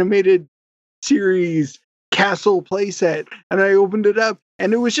animated series Castle playset, and I opened it up,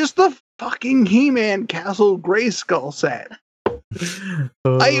 and it was just the fucking He-Man Castle Grayskull set.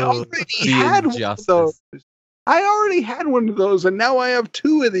 I already had one of those. I already had one of those, and now I have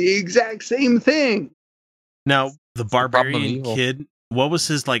two of the exact same thing. Now, the barbarian kid, what was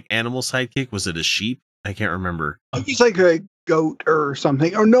his like animal sidekick? Was it a sheep? I can't remember. He's like a goat or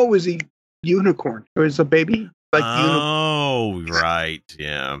something. Or no, was he unicorn? It was a baby like unicorn. Oh, right.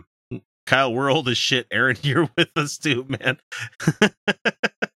 Yeah. Kyle, we're old as shit. Aaron, you're with us too, man.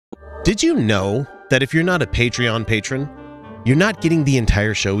 Did you know that if you're not a Patreon patron, you're not getting the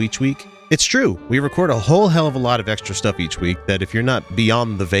entire show each week? It's true. We record a whole hell of a lot of extra stuff each week that if you're not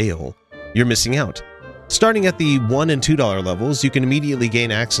beyond the veil, you're missing out. Starting at the $1 and $2 levels, you can immediately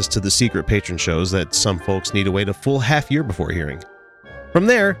gain access to the secret patron shows that some folks need to wait a full half year before hearing. From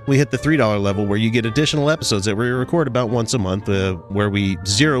there, we hit the $3 level where you get additional episodes that we record about once a month, where we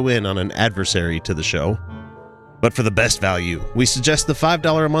zero in on an adversary to the show. But for the best value, we suggest the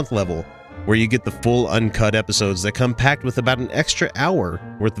 $5 a month level, where you get the full uncut episodes that come packed with about an extra hour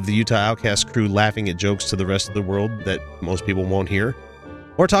worth of the Utah Outcast crew laughing at jokes to the rest of the world that most people won't hear,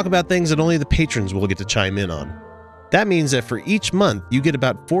 or talk about things that only the patrons will get to chime in on. That means that for each month, you get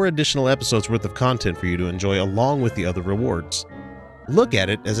about 4 additional episodes worth of content for you to enjoy along with the other rewards. Look at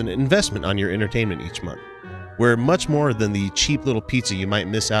it as an investment on your entertainment each month. We're much more than the cheap little pizza you might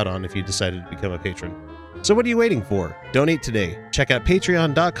miss out on if you decided to become a patron. So what are you waiting for? Donate today. Check out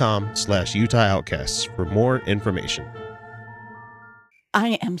patreon.com/Utah Outcasts for more information.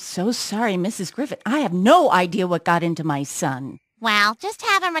 I am so sorry, Mrs. Griffith. I have no idea what got into my son. Well, just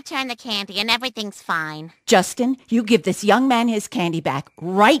have him return the candy and everything's fine. Justin, you give this young man his candy back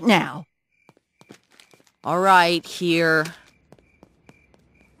right now. All right, here.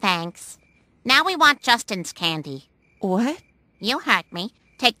 Thanks. Now we want Justin's candy. What? You heard me.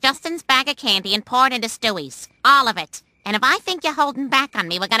 Take Justin's bag of candy and pour it into Stewie's. All of it. And if I think you're holding back on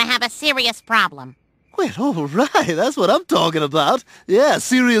me, we're going to have a serious problem. Well, all right. That's what I'm talking about. Yeah,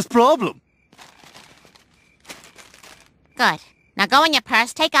 serious problem. Good. Now go in your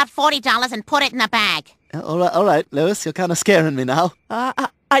purse, take out $40 and put it in the bag. All right, Lois. You're kind of scaring me now.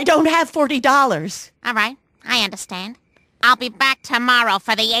 I don't have $40. All right. I understand. I'll be back tomorrow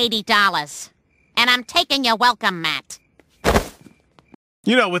for the $80. And I'm taking your welcome mat.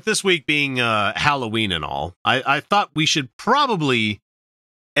 You know, with this week being Halloween and all, I thought we should probably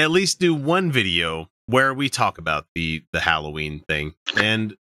at least do one video where we talk about the Halloween thing.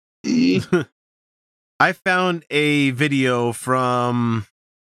 And I found a video from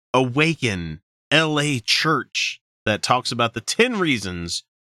Awaken LA Church that talks about the 10 reasons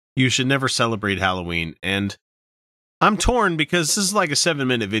you should never celebrate Halloween. And I'm torn because this is like a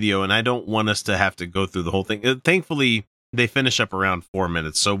 7-minute video and I don't want us to have to go through the whole thing. Thankfully, they finish up around 4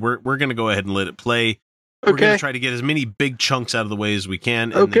 minutes. So we're going to go ahead and let it play. We're going to try to get as many big chunks out of the way as we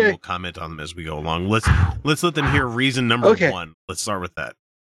can, and then we'll comment on them as we go along. Let's let them hear reason number 1. Let's start with that.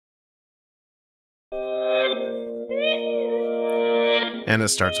 And it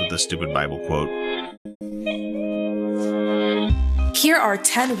starts with the stupid Bible quote. Here are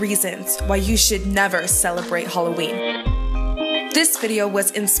 10 reasons why you should never celebrate Halloween. This video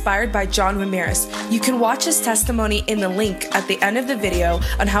was inspired by John Ramirez. You can watch his testimony in the link at the end of the video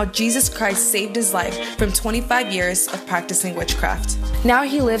on how Jesus Christ saved his life from 25 years of practicing witchcraft. Now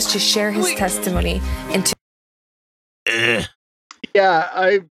he lives to share his testimony and to...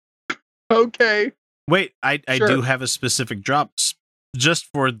 Yeah, okay. Wait, I do have a specific drop just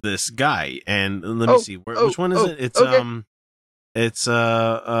for this guy, and let me see. Which one is it? It's It's which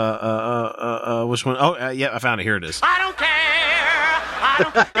one? Oh, yeah, I found it. Here it is. I don't care. I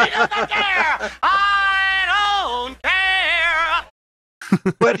don't care. I don't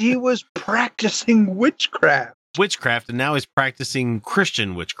care. But he was practicing witchcraft. And now he's practicing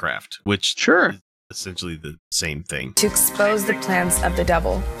Christian witchcraft, which is essentially the same thing. To expose the plans of the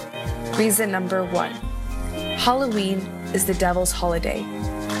devil. Reason number 1. Halloween is the devil's holiday.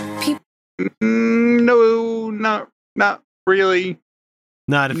 No, not really.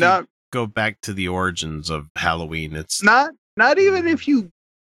 Not if you go back to the origins of Halloween. It's not even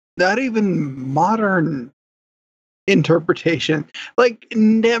modern interpretation. Like,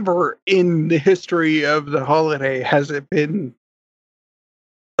 never in the history of the holiday has it been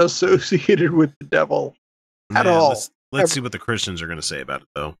associated with the devil at all. Let's see what the Christians are going to say about it,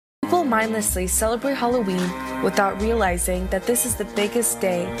 though. People mindlessly celebrate Halloween without realizing that this is the biggest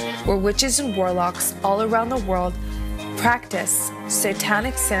day where witches and warlocks all around the world practice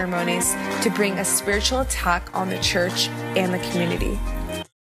satanic ceremonies to bring a spiritual attack on the church and the community.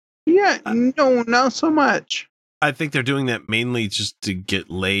 Yeah, no, not so much. I think they're doing that mainly just to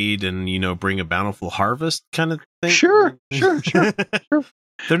get laid and, bring a bountiful harvest kind of thing. Sure. They're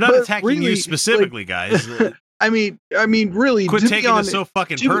not attacking you specifically, guys. I mean, really, quit taking this so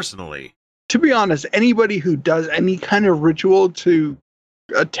fucking personally. To be honest, anybody who does any kind of ritual to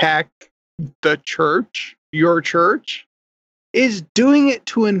attack the church, your church, is doing it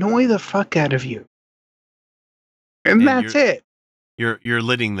to annoy the fuck out of you. And that's it. You're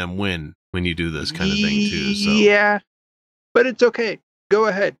letting them win when you do this kind of thing too. So. Yeah, but it's okay. Go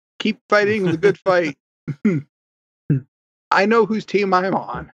ahead. Keep fighting the good fight. I know whose team I'm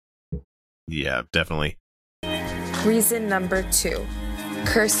on. Yeah, definitely. Reason number 2.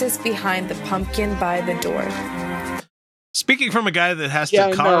 Curses behind the pumpkin by the door. Speaking from a guy that has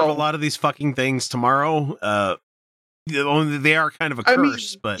to carve a lot of these fucking things tomorrow, they are kind of a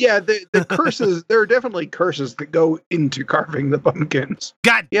curse. But yeah, the curses, there are definitely curses that go into carving the pumpkins.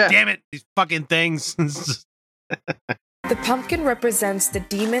 God damn it, these fucking things. The pumpkin represents the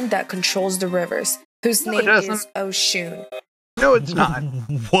demon that controls the rivers, whose name is Oshun. No, it's not.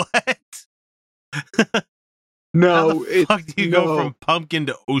 What? No, how the fuck do you go from pumpkin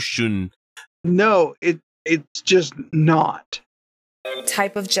to Oshun? No, it's just not.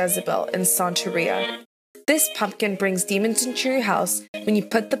 Type of Jezebel in Santeria. This pumpkin brings demons into your house when you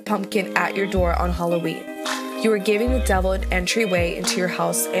put the pumpkin at your door on Halloween. You are giving the devil an entryway into your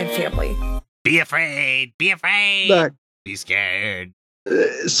house and family. Be afraid. Be afraid. Look, be scared.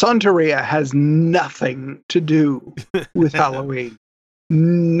 Santeria has nothing to do with Halloween.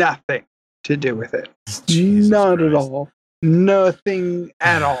 Nothing to do with it. Not at all. Nothing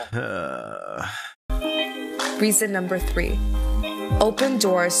at all. Reason number 3. Open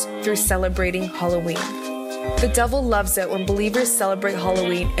doors through celebrating Halloween. The devil loves it when believers celebrate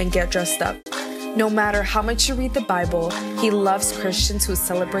Halloween and get dressed up. No matter how much you read the Bible, he loves Christians who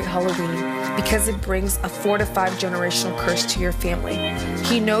celebrate Halloween because it brings a 4 to 5 generational curse to your family.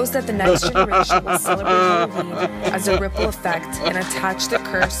 He knows that the next generation will celebrate Halloween as a ripple effect and attach the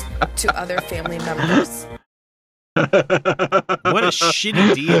curse to other family members. What a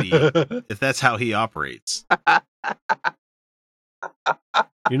shitty deity if that's how he operates.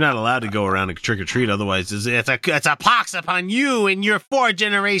 You're not allowed to go around and trick or treat, otherwise it's a pox upon you and your 4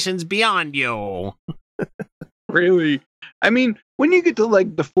 generations beyond you. Really? I mean, when you get to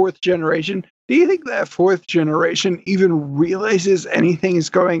like the 4th generation, do you think that 4th generation even realizes anything is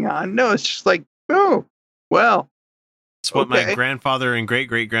going on? No, it's just like, oh, well, It's what my grandfather and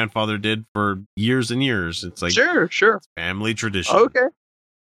great-great-grandfather did for years and years. It's like sure. It's family tradition. Okay.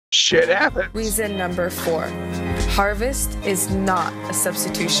 Shit happens. Reason number 4. Harvest is not a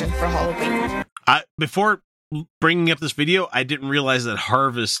substitution for Halloween. Before bringing up this video, I didn't realize that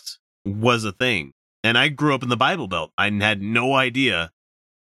harvest was a thing. And I grew up in the Bible Belt. I had no idea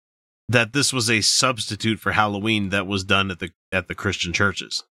that this was a substitute for Halloween that was done at the Christian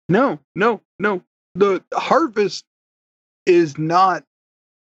churches. No. The harvest is not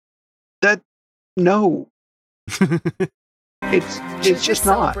that. No. It's just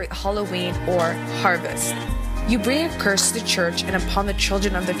not. Celebrate Halloween or harvest. You bring a curse to the church and upon the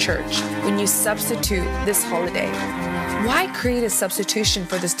children of the church when you substitute this holiday. Why create a substitution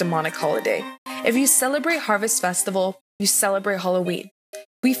for this demonic holiday? If you celebrate Harvest Festival, you celebrate Halloween.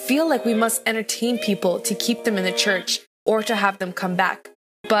 We feel like we must entertain people to keep them in the church or to have them come back,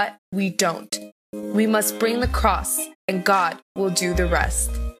 but we don't. We must bring the cross and God will do the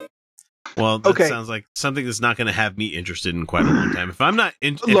rest. Well, that sounds like something that's not going to have me interested in quite a long time. If I'm not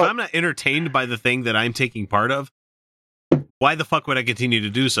I'm not entertained by the thing that I'm taking part of, why the fuck would I continue to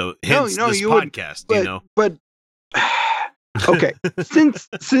do so? Hence this podcast, you know. But okay,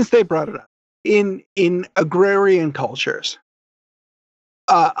 since they brought it up in agrarian cultures,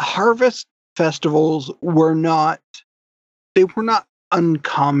 harvest festivals were not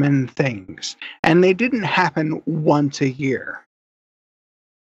uncommon things, and they didn't happen once a year.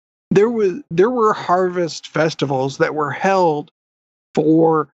 There were harvest festivals that were held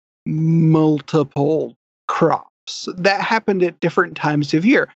for multiple crops that happened at different times of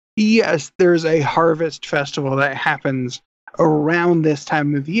year. Yes, there's a harvest festival that happens around this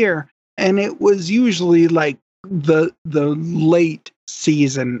time of year, and it was usually like the late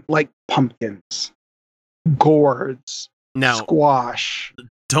season, like pumpkins, gourds, squash.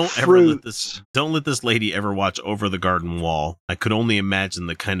 Don't let this lady ever watch Over the Garden Wall. I could only imagine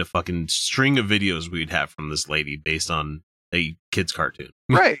the kind of fucking string of videos we'd have from this lady based on a kid's cartoon.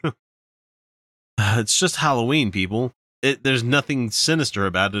 Right. It's just Halloween, people. There's nothing sinister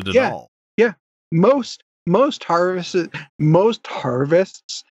about it at all. Yeah. Most harvests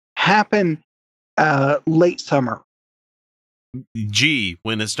happen late summer. Gee,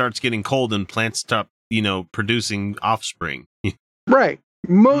 when it starts getting cold and plants stop, producing offspring. Right.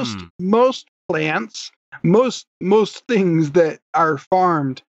 Most plants, most things that are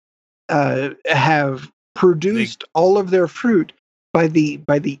farmed have produced all of their fruit by the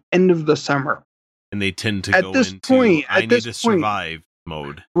end of the summer. And they tend to go into I need to survive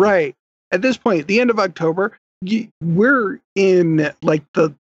mode. Right. At this point, the end of October, we're in like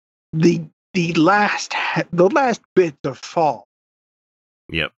the last bits of fall.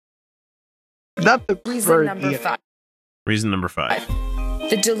 Yep. Not the reason number 5. Reason number 5.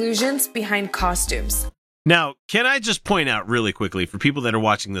 The delusions behind costumes. Now, can I just point out really quickly for people that are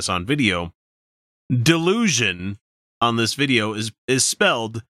watching this on video, delusion on this video is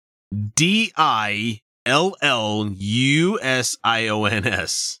spelled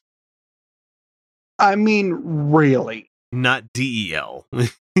DILLUSIONS. I mean, really? Not DEL.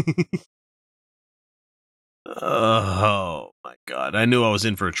 Oh my god. I knew I was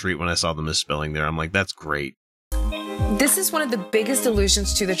in for a treat when I saw the misspelling there. I'm like, that's great. This is one of the biggest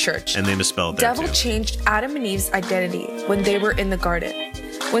allusions to the church. And they misspelled the devil changed Adam and Eve's identity when they were in the garden.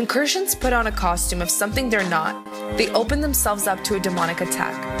 When Christians put on a costume of something they're not, they open themselves up to a demonic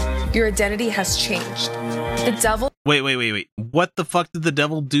attack. Your identity has changed. The devil... Wait. What the fuck did the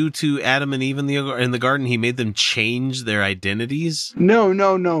devil do to Adam and Eve in the garden? He made them change their identities?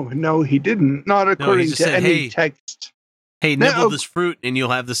 No, he didn't. Not according to any text. Hey, nibble this fruit and you'll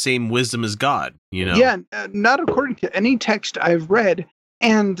have the same wisdom as God, Yeah, not according to any text I've read.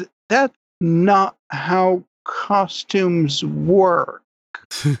 And that's not how costumes work.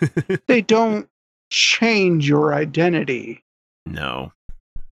 They don't change your identity. No.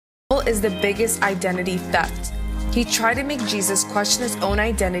 Is the biggest identity theft. He tried to make Jesus question his own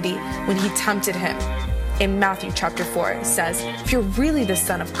identity when he tempted him. In Matthew chapter 4, it says, if you're really the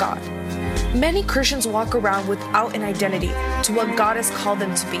Son of God. Many Christians walk around without an identity to what God has called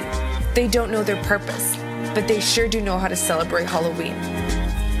them to be. They don't know their purpose, but they sure do know how to celebrate Halloween.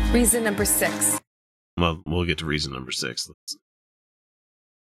 Reason number 6. Well, we'll get to reason number 6.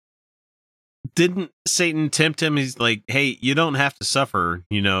 Didn't Satan tempt him? He's like, hey, you don't have to suffer,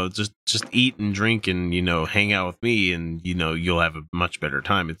 just eat and drink and, hang out with me and, you'll have a much better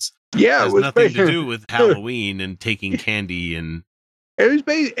time. It has nothing to do with Halloween and taking candy and...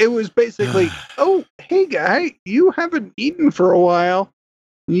 It was basically, oh, hey guy, you haven't eaten for a while.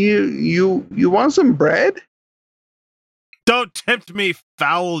 You want some bread? Don't tempt me,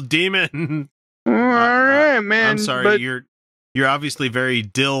 foul demon. All right, man. I'm sorry, but you're obviously very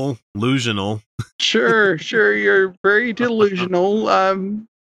delusional. sure, you're very delusional.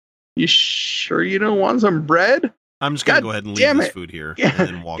 You sure you don't want some bread? I'm just gonna go ahead and leave this food here and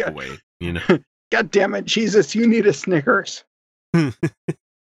then walk away. You know. God damn it, Jesus! You need a Snickers.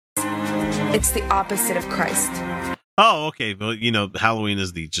 It's the opposite of Christ. Oh, okay. Well, Halloween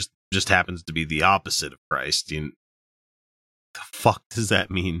is just happens to be the opposite of Christ. The fuck does that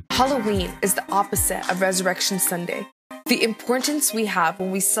mean? Halloween is the opposite of Resurrection Sunday. The importance we have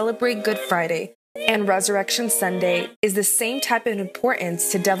when we celebrate Good Friday and Resurrection Sunday is the same type of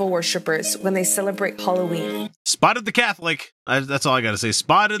importance to devil worshippers when they celebrate Halloween. Spotted the Catholic. That's all I got to say.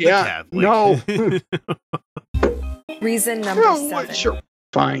 Spotted the Catholic. No. Reason number 7. Sure.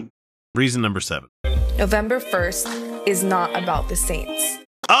 Fine. Reason number 7. November 1st is not about the saints.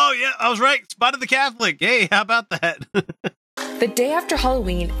 Oh, yeah, I was right. Spotted the Catholic. Hey, how about that? The day after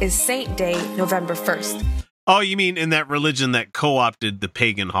Halloween is Saint Day, November 1st. Oh, you mean in that religion that co-opted the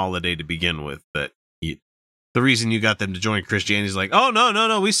pagan holiday to begin with? The reason you got them to join Christianity is like, oh,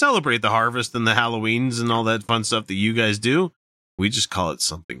 no, we celebrate the harvest and the Halloweens and all that fun stuff that you guys do. We just call it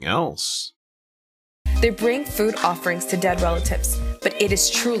something else. They bring food offerings to dead relatives, but it is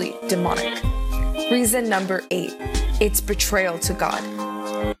truly demonic. Reason number 8, it's betrayal to God.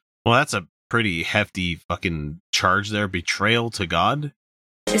 Well, that's a pretty hefty fucking charge there. Betrayal to God?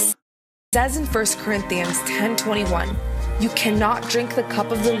 It says in 1 Corinthians 10:21, you cannot drink the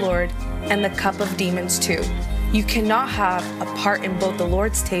cup of the Lord and the cup of demons too. You cannot have a part in both the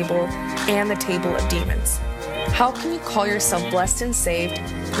Lord's table and the table of demons. How can you call yourself blessed and saved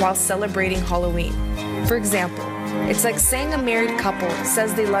while celebrating Halloween? For example, it's like saying a married couple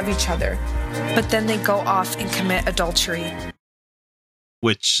says they love each other, but then they go off and commit adultery.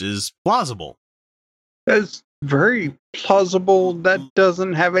 Which is plausible. That's very plausible. That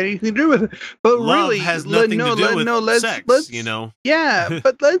doesn't have anything to do with it. But love really, has nothing to do with sex, Yeah,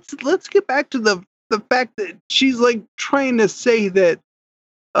 but let's get back to the fact that she's like trying to say that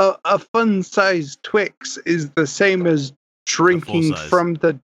a fun-sized Twix is the same as drinking from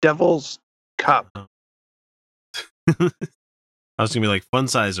the devil's cup. I was gonna be like, fun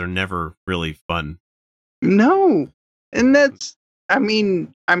size are never really fun. No, and that's. I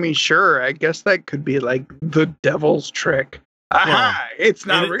mean, sure. I guess that could be like the devil's trick. Aha! It's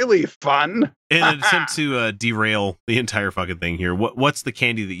not really fun. In an attempt to derail the entire fucking thing here, what's the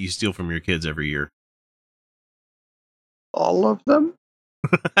candy that you steal from your kids every year? All of them.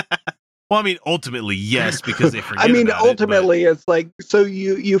 Well, I mean, ultimately, yes, because they forget. Ultimately, it's like so.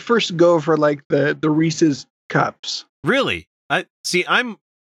 You first go for like the Reese's cups. Really? I've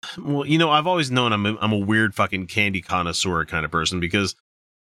always known I'm a weird fucking candy connoisseur kind of person because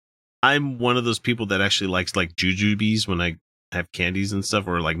I'm one of those people that actually likes like jujubes when I have candies and stuff,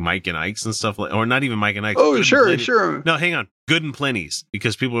 or like Mike and Ike's and stuff, or not even Mike and Ike's. Oh, sure. No, hang on, Good and Plenty's,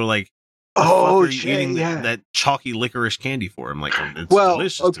 because people are like, "Oh, eating that chalky licorice candy for." I'm like, it's well,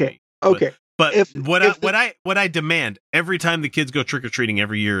 delicious. Okay. But what I demand every time the kids go trick or treating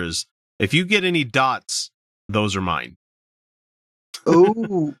every year is, if you get any dots, those are mine.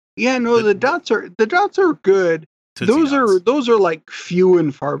 Oh, yeah, no, the dots are good. Those are like few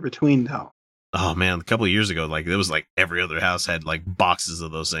and far between though. Oh man, a couple of years ago, like it was like every other house had like boxes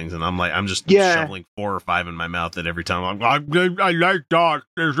of those things, and I'm just shoveling 4 or 5 in my mouth at every time. I like dots.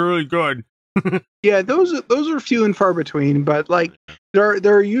 They're really good. Yeah, those are few and far between, but like there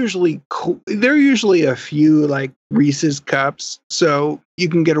are usually a few like Reese's cups, so you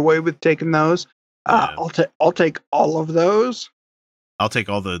can get away with taking those. I'll take all of those. I'll take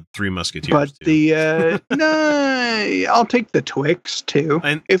all the 3 Musketeers. But too. I'll take the Twix too.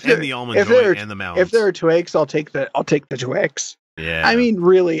 And the Almond Joy and the Mounds. If there are Twix, I'll take the Twix. Yeah. I mean,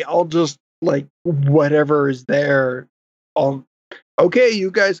 really, I'll just like whatever is there. Okay, you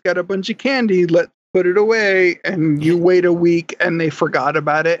guys got a bunch of candy. Let's put it away. And you wait a week, and they forgot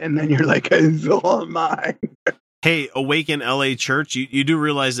about it, and then you're like, "It's all mine." Hey, Awaken LA Church, you do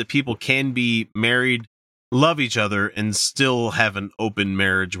realize that people can be married, love each other, and still have an open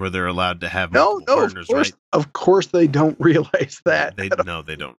marriage where they're allowed to have multiple partners, right? Of course they don't realize that. They don't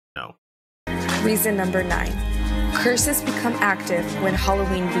know. Reason number 9. Curses become active when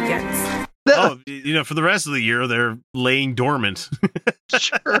Halloween begins. Oh, for the rest of the year, they're laying dormant.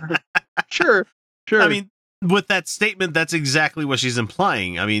 Sure. I mean, with that statement, that's exactly what she's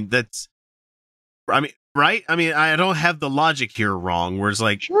implying. Right? I mean, I don't have the logic here wrong, where it's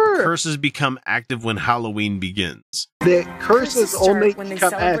like curses become active when Halloween begins. The curses only when they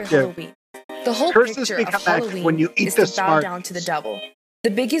become celebrate active. Halloween. The whole Curses picture become of Halloween active when you eat is the to bow Smarties. down to the devil. The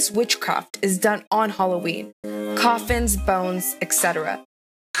biggest witchcraft is done on Halloween. Coffins, bones, etc.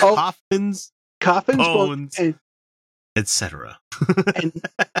 Coffins? coffins, bones, and etc.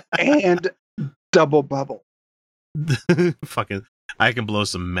 and double bubble. Fucking, I can blow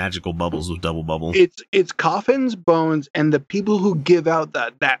some magical bubbles with double bubble. It's coffins, bones, and the people who give out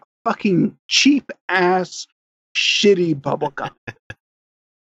that fucking cheap ass shitty bubble gum.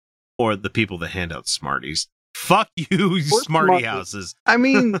 Or the people that hand out Smarties. Fuck you, Smartie houses. I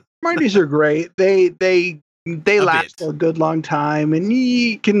mean, Smarties are great. They last a good long time, and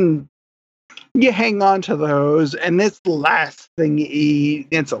you hang on to those, and it's the last thing you eat.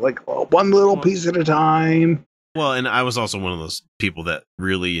 It's like one little piece at a time. Well, and I was also one of those people that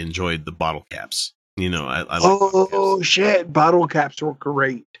really enjoyed the bottle caps. You know, I like bottle caps. Shit, bottle caps were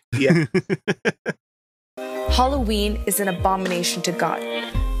great. Yeah. Halloween is an abomination to God.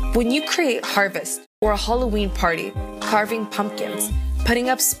 When you create harvest or a Halloween party, carving pumpkins, putting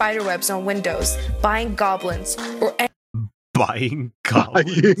up spider webs on windows, buying goblins, or buying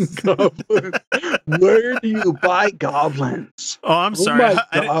goblins. Where do you buy goblins? Oh, I'm sorry.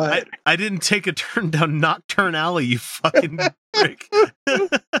 I didn't take a turn down Nocturne Alley, you fucking prick.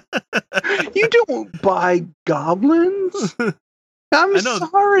 You don't buy goblins? I'm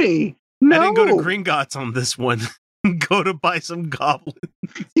sorry. No. I didn't go to Gringotts on this one. Go to buy some goblins.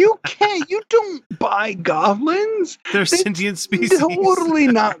 You can't. You don't buy goblins. They're sentient species. Totally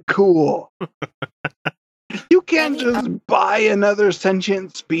not cool. You can't just buy another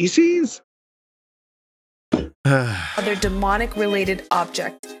sentient species. Other demonic related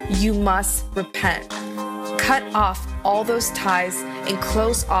object. You must repent. Cut off all those ties and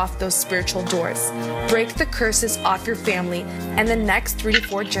close off those spiritual doors. Break the curses off your family and the next 3 to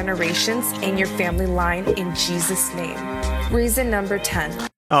 4 generations in your family line in Jesus' name. Reason number 10.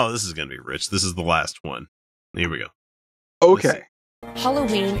 Oh, this is going to be rich. This is the last one. Here we go. Okay.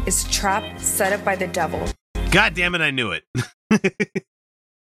 Halloween is a trap set up by the devil. God damn it, I knew it.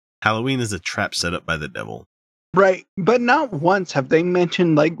 Halloween is a trap set up by the devil. Right, but not once have they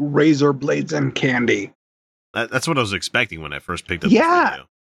mentioned like razor blades and candy. That's what I was expecting when I first picked up this video.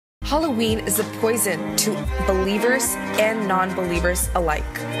 Halloween is a poison to believers and non-believers alike.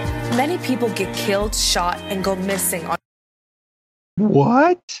 Many people get killed, shot, and go missing on...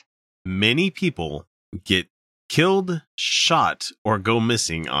 What? Many people get killed, shot, or go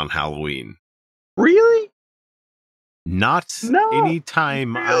missing on Halloween. Really? Not any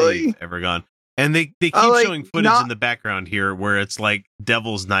time I've ever gone. And they keep showing footage in the background here where it's like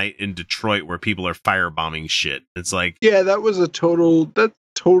Devil's Night in Detroit where people are firebombing shit. It's like... Yeah, that's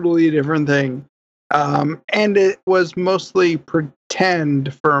totally a different thing. And it was mostly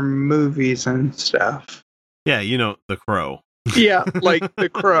pretend for movies and stuff. Yeah, you know, The Crow. Yeah, like The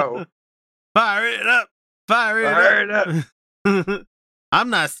Crow. Fire it up! Fire it up!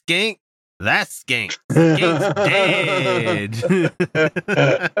 I'm not Skink. That's Skink. Skink's dead.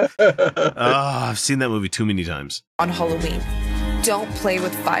 I've seen that movie too many times. On Halloween, don't play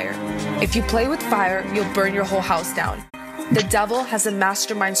with fire. If you play with fire, you'll burn your whole house down. The devil has a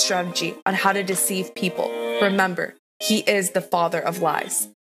mastermind strategy on how to deceive people. Remember, he is the father of lies.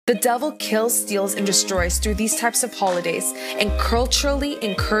 The devil kills, steals, and destroys through these types of holidays and culturally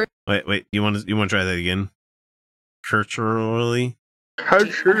encourage... Wait, you want to try that again? Culturally? How to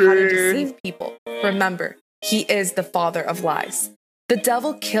deceive people. Remember, he is the father of lies. The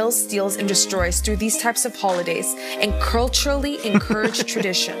devil kills, steals, and destroys through these types of holidays and culturally encouraged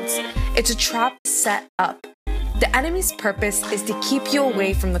traditions. It's a trap set up. The enemy's purpose is to keep you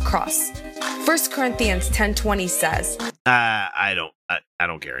away from the cross. 1 Corinthians 10:20 says, I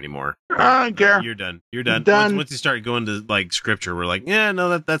don't care anymore. I don't care. You're done. You're done. Done. Once you start going to like scripture, we're like, yeah,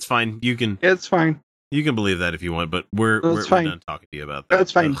 no, that's fine. It's fine. You can believe that if you want, but we're done talking to you about that.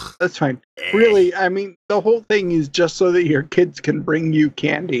 That's fine. Ugh. That's fine. Really, I mean, the whole thing is just so that your kids can bring you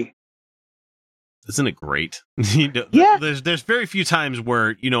candy. Isn't it great? Yeah. There's very few times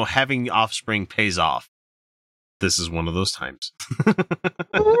where, having offspring pays off. This is one of those times.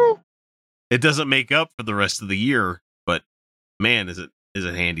 It doesn't make up for the rest of the year, but man, is it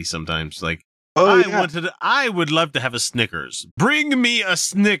handy sometimes. Like, I would love to have a Snickers. Bring me a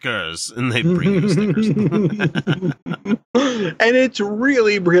Snickers. And they bring you a Snickers. And it's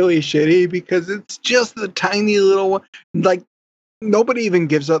really, really shitty because it's just the tiny little one. Like, nobody even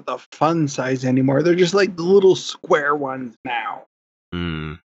gives out the fun size anymore. They're just like the little square ones now.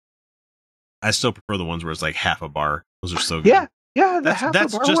 I still prefer the ones where it's like half a bar. Those are so good. Yeah,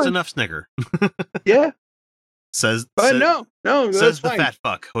 that's just one. Enough Snicker. Yeah. Says no, says the fine. fat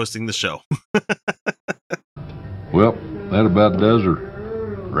fuck hosting the show. Well, that about does her.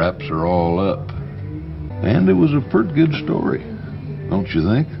 Wraps are all up. And it was a pretty good story, don't you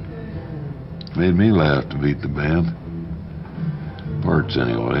think? Made me laugh to beat the band. Parts,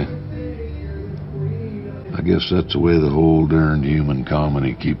 anyway. I guess that's the way the whole darn human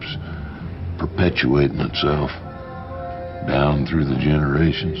comedy keeps perpetuating itself. Down through the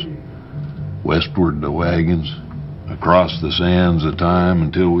generations, westward the wagons, across the sands of time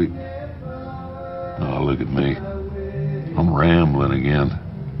until we... Oh, look at me. I'm rambling again.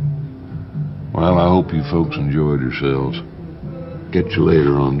 Well, I hope you folks enjoyed yourselves. Catch you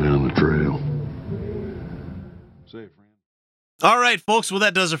later on down the trail. All right, folks. Well,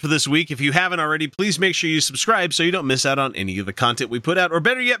 that does it for this week. If you haven't already, please make sure you subscribe so you don't miss out on any of the content we put out. Or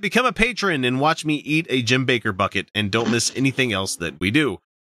better yet, become a patron and watch me eat a Jim Baker bucket and don't miss anything else that we do.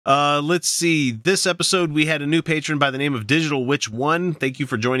 Let's see. This episode, we had a new patron by the name of Digital Witch 1. Thank you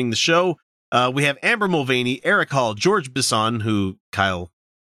for joining the show. We have Amber Mulvaney, Eric Hall, George Bisson, who Kyle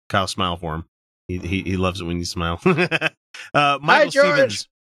smile for him. He loves it when you smile. Michael Stevens,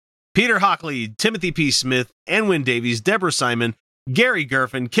 Peter Hockley, Timothy P. Smith, Anwin Davies, Deborah Simon, Gary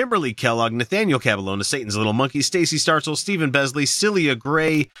Gerfin, Kimberly Kellogg, Nathaniel Caballona, Satan's Little Monkey, Stacy Startle, Stephen Besley, Celia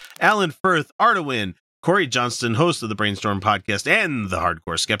Gray, Alan Firth, Artawin, Corey Johnston, host of the Brainstorm podcast, and the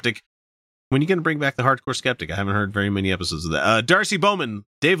Hardcore Skeptic. When are you going to bring back the Hardcore Skeptic? I haven't heard very many episodes of that. Darcy Bowman,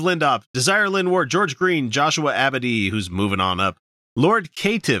 Dave Lindop, Desire Lynn Ward, George Green, Joshua Abadi, who's moving on up, Lord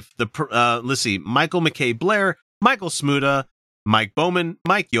Caitiff, let's see, Michael McKay Blair, Michael Smuda, Mike Bowman,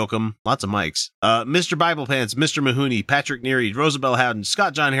 Mike Yoakum, lots of mics, Mr. Bible Pants, Mr. Mahoney, Patrick Neary, Rosabelle Howden,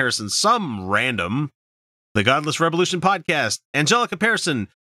 Scott John Harrison, some random, The Godless Revolution Podcast, Angelica Pearson,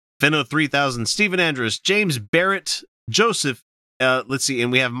 Fenno 3000, Stephen Andrus, James Barrett, Joseph, let's see,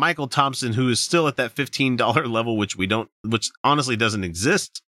 and we have Michael Thompson, who is still at that $15 level, which honestly doesn't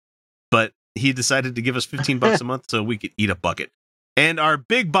exist, but he decided to give us $15 a month so we could eat a bucket. And our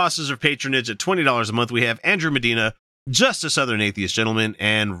big bosses of patronage at $20 a month, we have Andrew Medina, Just a Southern Atheist Gentleman,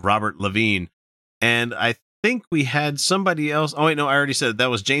 and Robert Levine. And I think we had somebody else. Oh, wait, no, I already said that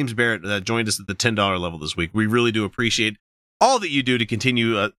was James Barrett that joined us at the $10 level this week. We really do appreciate all that you do to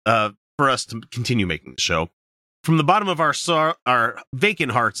continue, for us to continue making the show. From the bottom of our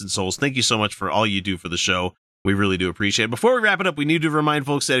vacant hearts and souls, thank you so much for all you do for the show. We really do appreciate it. Before we wrap it up, we need to remind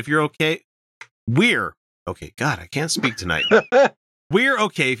folks that if you're okay, God, I can't speak tonight. We're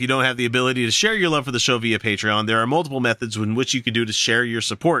okay if you don't have the ability to share your love for the show via Patreon. There are multiple methods in which you can do to share your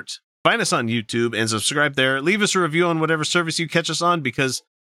support. Find us on YouTube and subscribe there. Leave us a review on whatever service you catch us on, because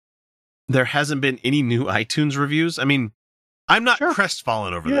there hasn't been any new iTunes reviews. I mean, I'm not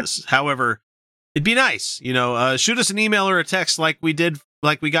crestfallen over this. However, it'd be nice, shoot us an email or a text like we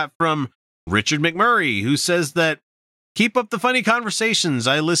got from Richard McMurray, who says that, keep up the funny conversations.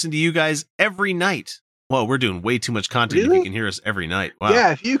 I listen to you guys every night. Well, we're doing way too much content if you can hear us every night. Wow.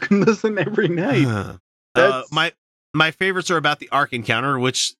 Yeah, if you can listen every night. My favorites are about the Ark encounter,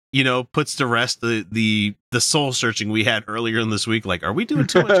 which, puts to rest the soul searching we had earlier in this week. Like, are we doing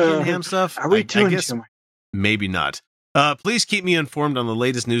too much Ken Ham stuff? Are we doing too much? Maybe not. Please keep me informed on the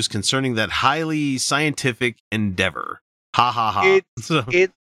latest news concerning that highly scientific endeavor. Ha ha ha.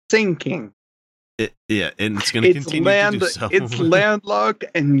 It's sinking. And it's going to continue to do so. It's landlocked,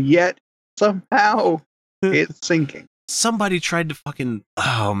 and yet somehow it's sinking. Somebody tried to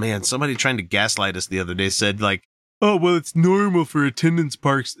somebody trying to gaslight us the other day said, like, oh, well, it's normal for attendance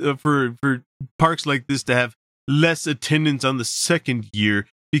parks, for parks like this to have less attendance on the second year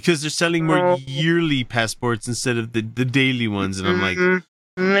because they're selling more yearly passports instead of the daily ones. And I'm like,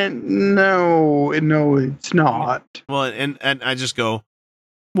 no, it's not. Well, and I just go,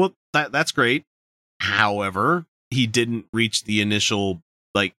 well, that's great. However, he didn't reach the initial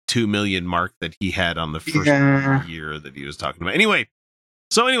 2 million mark that he had on the first year that he was talking about. Anyway,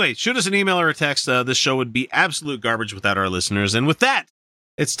 shoot us an email or a text. This show would be absolute garbage without our listeners. And with that,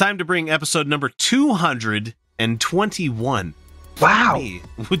 it's time to bring episode number 221. Wow.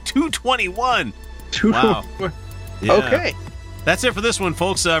 221. Wow. Yeah. Okay. That's it for this one,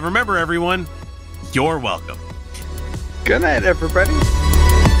 folks. Remember, everyone, you're welcome. Good night, everybody.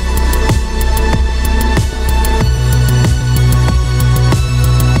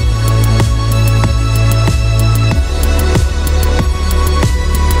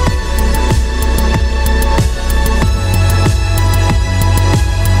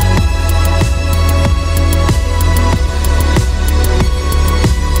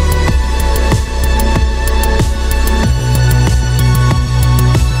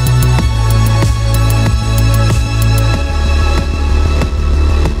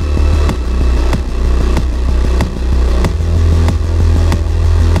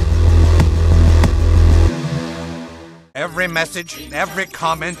 Every message, every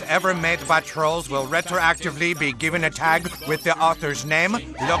comment ever made by trolls will retroactively be given a tag with the author's name,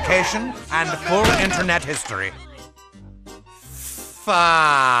 location, and full internet history.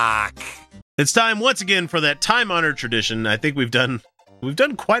 Fuck. It's time once again for that time-honored tradition. I think we've done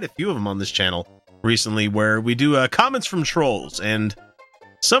quite a few of them on this channel recently, where we do comments from trolls, and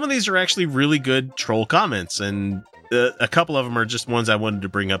some of these are actually really good troll comments, and a couple of them are just ones I wanted to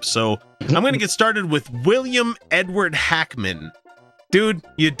bring up. So I'm going to get started with William Edward Hackman. Dude,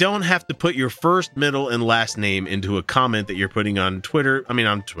 you don't have to put your first, middle, and last name into a comment that you're putting on YouTube,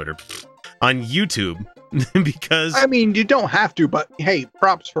 because... I mean, you don't have to, but hey,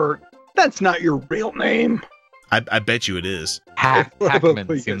 props for... That's not your real name. I bet you it is.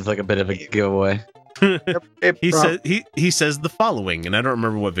 Hackman seems like a bit of a giveaway. He says the following, and I don't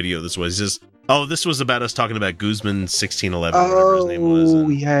remember what video this was. He says, "Oh, this was about us talking about Guzman 1611, whatever his name was." Oh,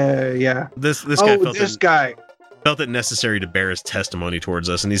 yeah. This guy felt it necessary to bear his testimony towards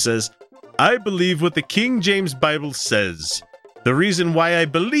us, and he says, "I believe what the King James Bible says. The reason why I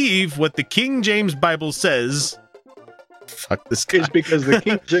believe what the King James Bible says." Fuck this guy. Is because the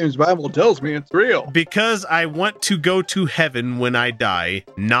King James Bible tells me it's real. Because I want to go to heaven when I die,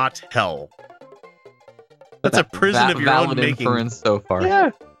 not hell. That's a prison of your own making. So far.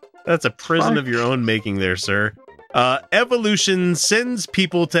 Yeah. That's a prison of your own making there, sir. Evolution sends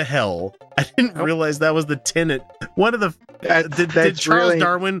people to hell. I didn't realize that was the tenet. One of the did Charles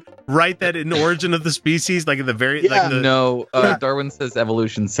Darwin write that in Origin of the Species? Like at the very No, Darwin says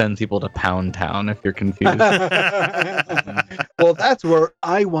evolution sends people to Pound Town, if you're confused. Well, that's where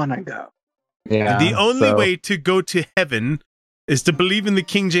I want to go. Yeah. The only way to go to heaven is to believe in the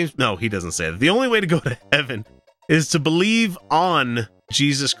King James. No, he doesn't say that. The only way to go to heaven is to believe on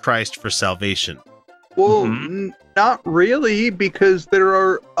Jesus Christ for salvation. Well, not really, because there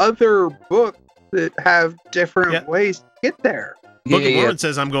are other books that have different ways to get there. Book of Mormon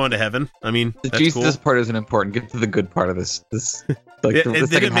says I'm going to heaven. I mean, the that's Jesus cool. part isn't important. Get to the good part of this. The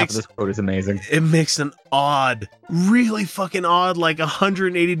second half of this quote is amazing. It makes an odd, really fucking odd, like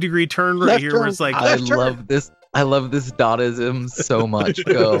 180-degree turn right here, where it's like, I love this Dottism so much.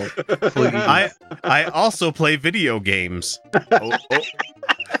 Go, please. I also play video games.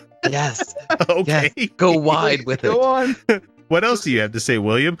 Yes. Okay. Yes. Go wide with it. Go on. What else do you have to say,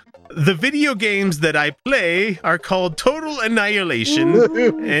 William? The video games that I play are called Total Annihilation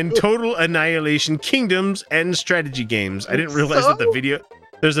and Total Annihilation Kingdoms and strategy games. I didn't realize that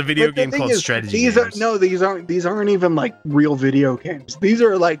there's a video game called Strategy Games. These aren't even like real video games. These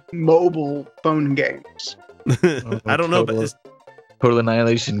are like mobile phone games. I don't know, but Total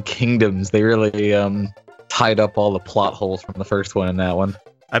Annihilation Kingdoms. They really tied up all the plot holes from the first one in that one.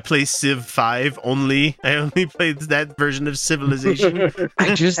 I play Civ 5 only. I only played that version of Civilization.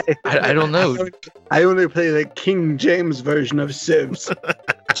 I don't know. I only play the King James version of Civs.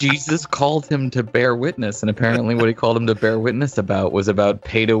 Jesus called him to bear witness, and apparently what he called him to bear witness about was about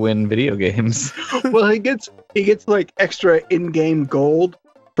pay-to-win video games. Well, he gets like extra in-game gold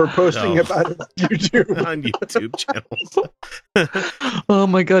for posting about it on YouTube channels. Oh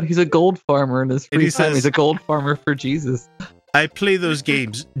my god, he's a gold farmer in his free time. He's a gold farmer for Jesus. I play those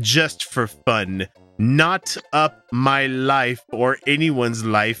games just for fun, not up my life or anyone's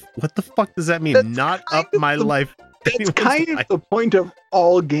life. What the fuck does that mean? Not up my life. That's kind of the point of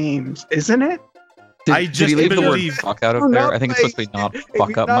all games, isn't it? Did he leave the word fuck out of there? I think it's supposed to be not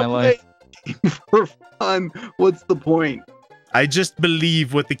fuck up my life. For fun, what's the point? I just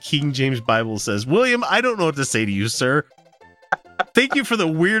believe what the King James Bible says. William, I don't know what to say to you, sir. Thank you for the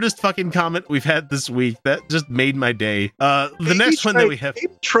weirdest fucking comment we've had this week. That just made my day. The next one that we have...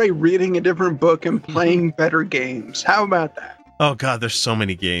 Maybe try reading a different book and playing better games. How about that? Oh god, there's so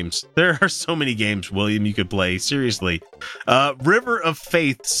many games. There are so many games, William, you could play. Seriously. River of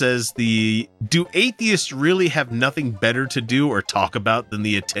Faith says do atheists really have nothing better to do or talk about than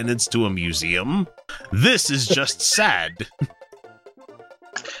the attendance to a museum? This is just sad.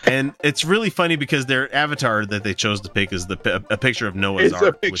 And it's really funny because their avatar that they chose to pick is a picture of Noah's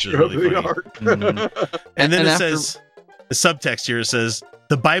Ark, which is really funny. And then it says, the subtext here says,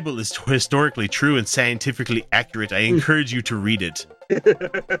 the Bible is historically true and scientifically accurate. I encourage you to read it.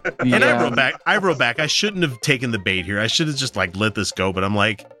 And I wrote back, I shouldn't have taken the bait here. I should have just like let this go. But I'm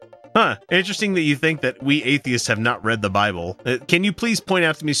like, interesting that you think that we atheists have not read the Bible. Can you please point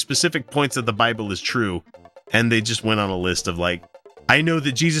out to me specific points that the Bible is true? And they just went on a list of like, I know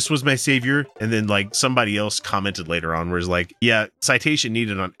that Jesus was my savior, and then like somebody else commented later on where it's like, yeah, citation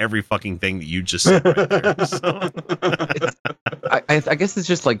needed on every fucking thing that you just said right there. So. I guess it's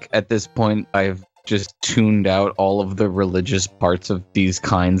just like at this point I've just tuned out all of the religious parts of these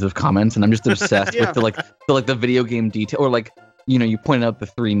kinds of comments, and I'm just obsessed with the video game detail, or like, you know, you pointed out the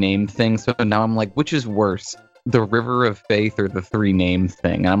three named thing, so now I'm like, which is worse, the River of Faith or the three named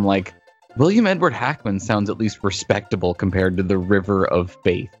thing? And I'm like, William Edward Hackman sounds at least respectable compared to the River of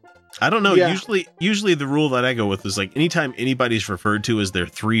Faith. I don't know. Yeah. Usually the rule that I go with is like anytime anybody's referred to as their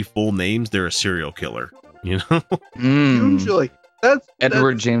 3 full names, they're a serial killer. You know? Usually. That's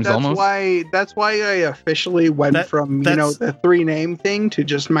Edward James that's Olmos? That's why I officially went from the 3 name thing to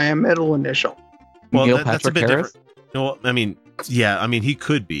just my middle initial. Well, Neil that's a Patrick bit Harris? different. No, I mean, yeah, I mean he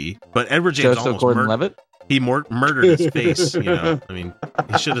could be, but Edward James Joseph Olmos Gordon-Levitt? he murdered his face. You know, I mean,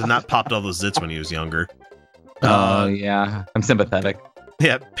 he should have not popped all those zits when he was younger. Oh, yeah. I'm sympathetic.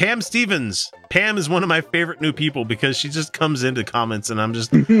 Yeah, Pam Stevens. Pam is one of my favorite new people because she just comes into comments and I'm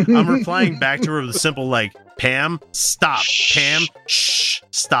replying back to her with a simple like, Pam, stop. Pam, shh,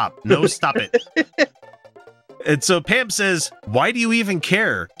 stop. No, stop it. And so Pam says, why do you even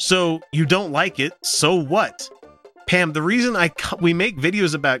care? So you don't like it, so what? Pam, the reason we make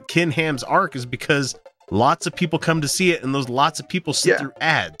videos about Ken Ham's arc is because lots of people come to see it and those lots of people sit through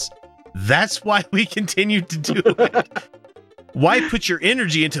ads. That's why we continue to do it. Why put your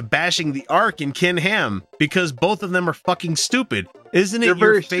energy into bashing the Ark and Ken Ham? Because both of them are fucking stupid. Isn't it They're your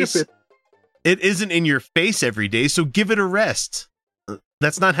very face? stupid. It isn't in your face every day, so give it a rest.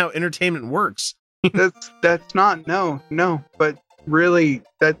 That's not how entertainment works. that's not no. But really,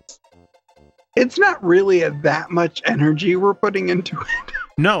 it's not really that much energy we're putting into it.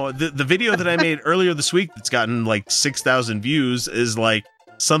 No, the video that I made earlier this week that's gotten like 6,000 views is like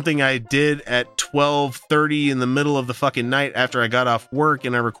something I did at 12:30 in the middle of the fucking night after I got off work,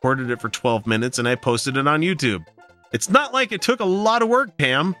 and I recorded it for 12 minutes and I posted it on YouTube. It's not like it took a lot of work,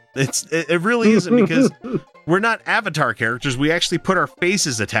 Pam. It really isn't, because we're not Avatar characters. We actually put our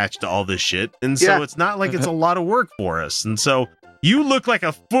faces attached to all this shit, and so it's not like it's a lot of work for us. And so you look like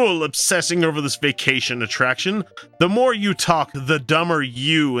a fool obsessing over this vacation attraction. The more you talk, the dumber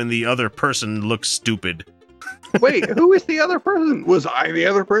you and the other person look stupid. Wait, who is the other person? Was I the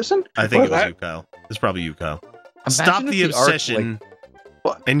other person? I think it was you, Kyle. It's probably you, Kyle. Stop the obsession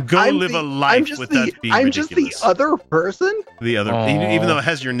and go live a life without being I'm ridiculous. just the other person? The other, even though it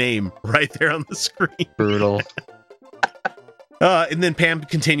has your name right there on the screen. Brutal. And then Pam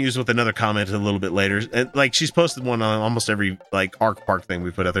continues with another comment a little bit later. And like she's posted one on almost every like Arc Park thing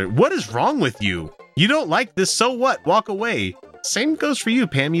we put out there. What is wrong with you? You don't like this, so what? Walk away. Same goes for you,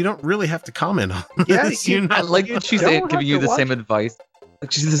 Pam. You don't really have to comment on this. I like what she's giving you the same advice.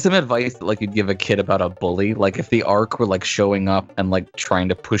 Like she's the same advice that like you'd give a kid about a bully. Like if the Ark were like showing up and like trying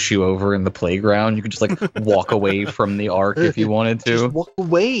to push you over in the playground, you could just like walk away from the Ark if you wanted to. Just walk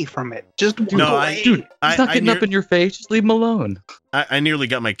away from it. Just walk away. Dude, he's not getting up in your face. Just leave him alone. I nearly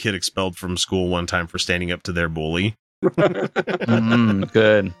got my kid expelled from school one time for standing up to their bully. Good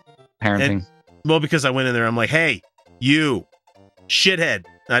parenting. Well, because I went in there, I'm like, hey, you shithead.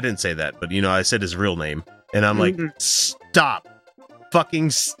 I didn't say that, but you know, I said his real name. And I'm like, stop. Fucking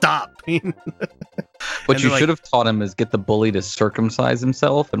stop. What you should have taught him is get the bully to circumcise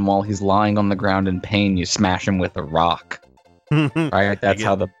himself, and while he's lying on the ground in pain, you smash him with a rock. Right? That's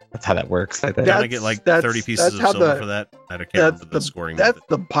how that works. I think. I get like 30 pieces of silver for that. I can't remember the scoring. That's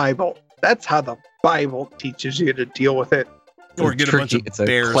the Bible. That's how the Bible teaches you to deal with it. Or get a bunch of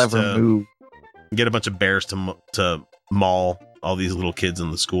bears. Clever move. Get a bunch of bears to maul all these little kids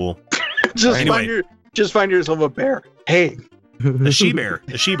in the school. Just find yourself a bear. Hey. A she-bear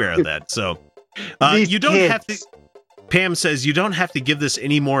at that. So you don't have to. Pam says you don't have to give this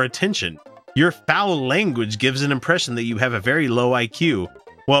any more attention. Your foul language gives an impression that you have a very low IQ.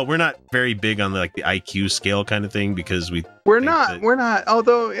 Well, we're not very big on the IQ scale kind of thing because we're not.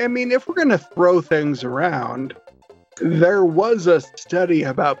 Although, I mean, if we're gonna throw things around, there was a study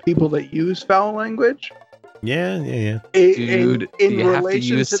about people that use foul lange. Yeah. Dude, you have to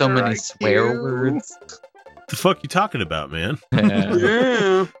use so many swear words. The fuck you talking about, man?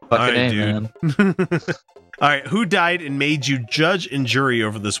 Yeah. All right, dude. All right, who died and made you judge and jury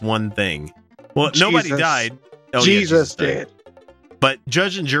over this one thing? Well, nobody died. Oh, Jesus did. But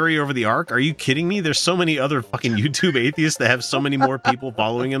judge and jury over the Ark? Are you kidding me? There's so many other fucking YouTube atheists that have so many more people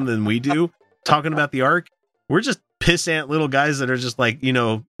following him than we do talking about the Ark. We're just pissant little guys that are just like, you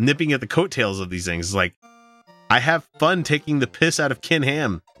know, nipping at the coattails of these things. It's like, I have fun taking the piss out of Ken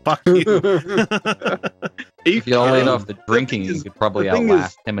Ham. Fuck you. If you all laid off the drinking, you could probably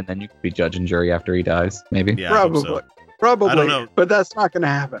outlast him, and then you could be judge and jury after he dies. Maybe. Yeah, probably. I don't know. But that's not going to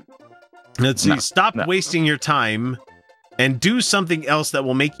happen. Let's see. Stop wasting your time and do something else that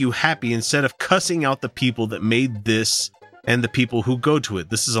will make you happy instead of cussing out the people that made this and the people who go to it.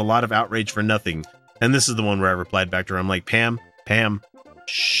 This is a lot of outrage for nothing. And this is the one where I replied back to her. I'm like, Pam,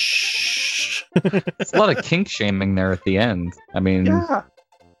 shh. It's a lot of kink shaming there at the end. I mean, yeah.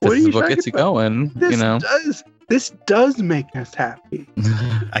 This is what gets you going, you know. This does make us happy.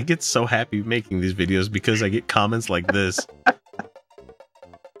 I get so happy making these videos because I get comments like this.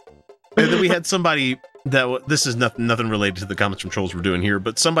 And then we had somebody that this is nothing related to the comments from trolls we're doing here,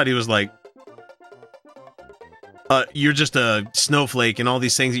 but somebody was like, "You're just a snowflake, and all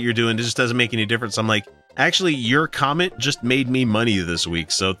these things that you're doing, it just doesn't make any difference." I'm like, actually, your comment just made me money this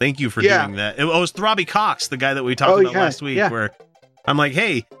week, so thank you for doing that. It was Throbby Cox, the guy that we talked about last week, where I'm like,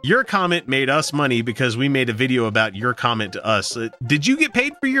 hey, your comment made us money because we made a video about your comment to us. Did you get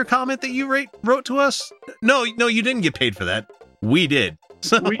paid for your comment that you wrote to us? No, you didn't get paid for that. We did.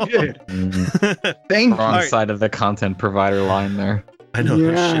 So. We did. Thank you. Wrong side of the content provider line there. I know.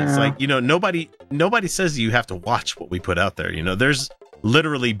 Shit. It's like, nobody says you have to watch what we put out there. There's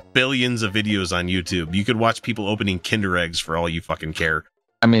literally billions of videos on YouTube. You could watch people opening Kinder eggs for all you fucking care.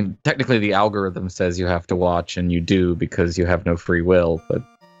 I mean, technically the algorithm says you have to watch, and you do because you have no free will, but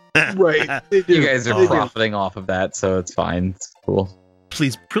right. You guys are profiting off of that, so it's fine. It's cool.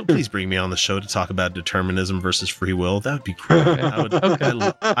 Please bring me on the show to talk about determinism versus free will. That would be great.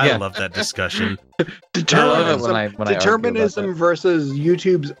 I love that discussion. Determinism versus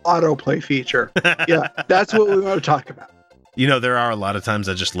YouTube's autoplay feature. Yeah, that's what we want to talk about. There are a lot of times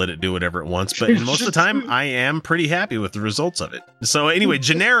I just let it do whatever it wants, but most of the time I am pretty happy with the results of it. So anyway,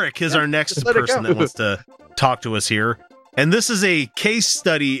 Generic is our next person that wants to talk to us here. And this is a case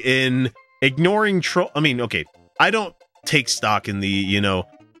study in ignoring troll. I mean, okay, I don't take stock in the,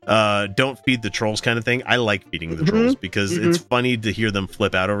 don't feed the trolls kind of thing. I like feeding the trolls because it's funny to hear them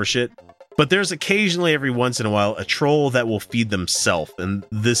flip out over shit. But there's occasionally, every once in a while, a troll that will feed themselves. And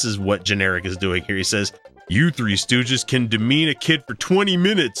this is what Generic is doing here. He says, "You three stooges can demean a kid for 20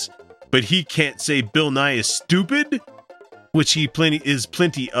 minutes, but he can't say Bill Nye is stupid," which he is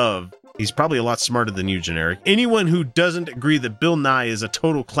plenty of. He's probably a lot smarter than you, Generic. "Anyone who doesn't agree that Bill Nye is a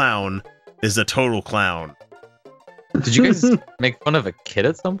total clown is a total clown." Did you guys make fun of a kid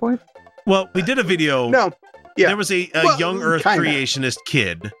at some point? Well, we did a video. No. Yeah. There was a young Earth creationist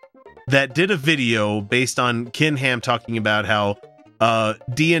kid that did a video based on Ken Ham talking about how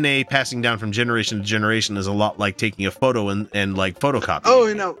DNA passing down from generation to generation is a lot like taking a photo and like photocopying. Oh,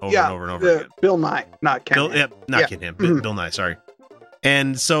 and over and over again. Bill Nye, not Ken. Ken Ham. Bill Nye, sorry.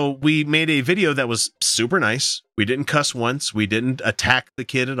 And so we made a video that was super nice. We didn't cuss once. We didn't attack the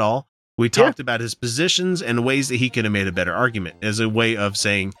kid at all. We talked about his positions and ways that he could have made a better argument as a way of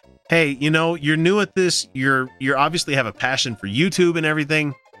saying, hey, you're new at this. You're obviously have a passion for YouTube and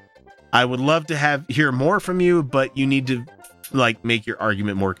everything. I would love to hear more from you, but you need to make your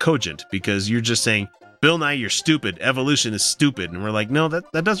argument more cogent because you're just saying, Bill Nye, you're stupid. Evolution is stupid. And we're like, no,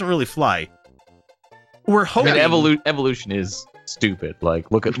 that doesn't really fly. We're hoping evolution is stupid. Like,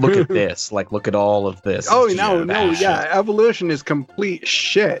 look at this. Like, look at all of this. Oh, no. Evolution is complete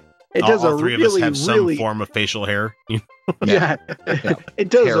shit. It does all three of us have some form of facial hair. Yeah. It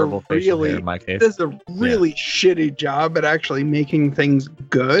does terrible facial hair in my case. It does a really shitty job at actually making things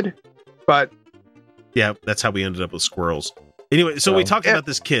good. But yeah, that's how we ended up with squirrels. Anyway, so we talked about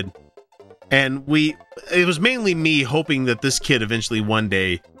this kid, and it was mainly me hoping that this kid eventually one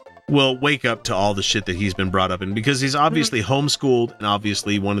day will wake up to all the shit that he's been brought up in, because he's obviously homeschooled and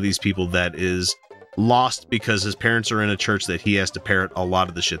obviously one of these people that is lost because his parents are in a church that he has to parrot a lot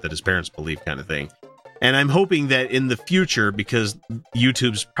of the shit that his parents believe, kind of thing. And I'm hoping that in the future, because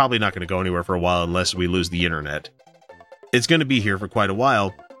YouTube's probably not going to go anywhere for a while unless we lose the internet, it's going to be here for quite a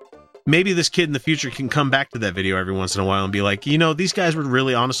while. Maybe this kid in the future can come back to that video every once in a while and be like, these guys were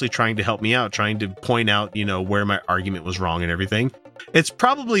really honestly trying to help me out, trying to point out, where my argument was wrong and everything. It's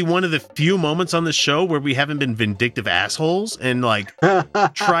probably one of the few moments on the show where we haven't been vindictive assholes and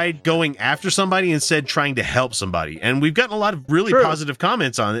tried going after somebody, instead trying to help somebody. And we've gotten a lot of really positive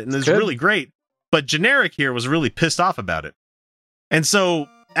comments on it, and it's really great. But Generic here was really pissed off about it. And so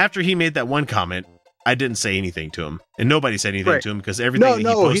after he made that one comment, I didn't say anything to him, and nobody said anything to him because everything he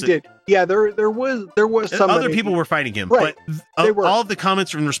posted. He did. Yeah, there was somebody. Other people were fighting him, but all of the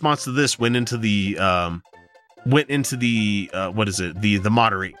comments in response to this went into the what is it? The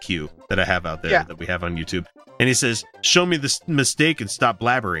moderate queue that I have out there that we have on YouTube. And he says, "Show me this mistake and stop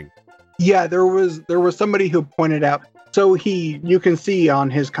blabbering." Yeah, there was somebody who pointed out. So you can see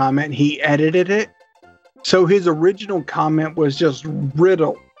on his comment, he edited it. So his original comment was just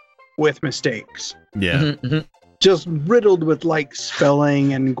riddled with mistakes. Yeah. Just riddled with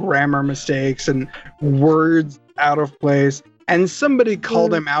spelling and grammar mistakes and words out of place. And somebody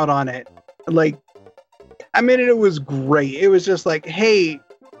called him out on it. It was great. It was just hey,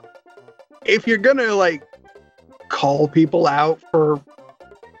 if you're gonna call people out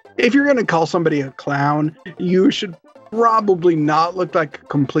if you're gonna call somebody a clown, you should probably not look like a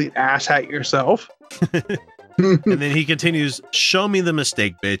complete asshat yourself. And then he continues, "Show me the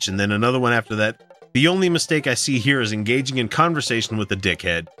mistake, bitch." And then another one after that. "The only mistake I see here is engaging in conversation with a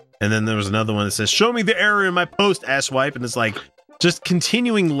dickhead. And then there was another one that says, "Show me the error in my post, asswipe." And it's like just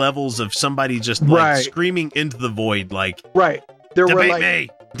continuing levels of somebody just like screaming into the void, like, right. There were debate like, me.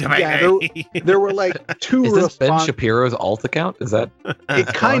 Debate yeah, me. there were like two. Is this Ben Shapiro's alt account? Is that?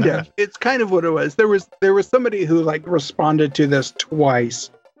 It's kind of what it was. There was somebody who like responded to this twice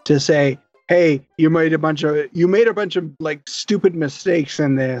to say, "Hey, you made a bunch of like stupid mistakes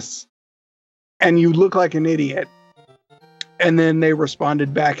in this, and you look like an idiot." And then they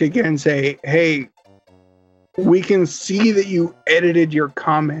responded back again, say, "Hey, we can see that you edited your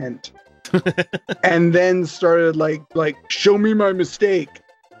comment," and then started like show me my mistake.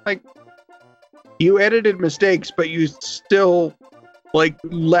 Like, you edited mistakes, but you still like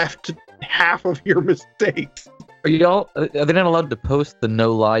left half of your mistakes. Are they not allowed to post the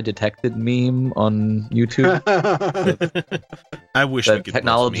no lie detected meme on YouTube? I wish we could.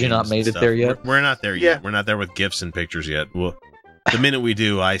 Technology not made it there yet. We're not there yet. We're not there with GIFs and pictures yet. Well, the minute we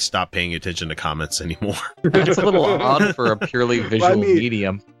do, I stop paying attention to comments anymore. It's a little odd for a purely visual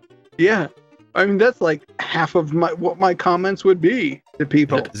medium. Yeah, I mean that's like half of what my comments would be to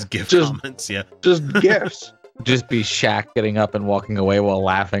people. Just comments, yeah. Just GIFs. Just be Shaq getting up and walking away while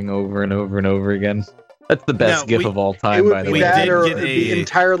laughing over and over and over again. That's the best GIF of all time, by the way. That or it would be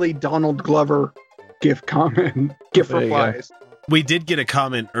entirely Donald Glover GIF comment, GIF replies. We did get a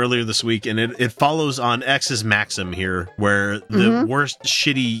comment earlier this week, and it follows on X's maxim here, where the worst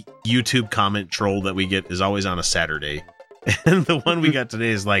shitty YouTube comment troll that we get is always on a Saturday. And the one we got today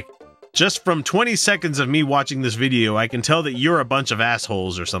is like, "Just from 20 seconds of me watching this video, I can tell that you're a bunch of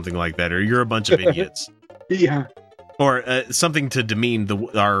assholes," or something like that, or "You're a bunch of idiots." Yeah. Or something to demean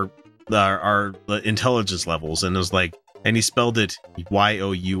our intelligence levels, and it was like, and he spelled it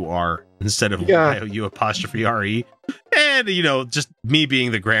Y-O-U-R instead of Y-O-U apostrophe R-E, and just me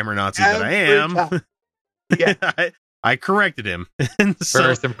being the grammar Nazi that I am, I corrected him.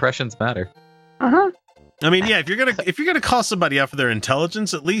 First impressions matter. I mean, yeah, if you're gonna call somebody out for their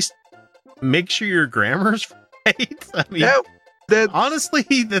intelligence, at least make sure your grammar's right. I mean,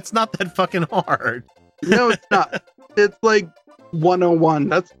 honestly, that's not that fucking hard. No, it's not. It's like 101.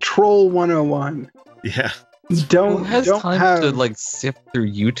 That's troll 101. Yeah. Who has time to like sift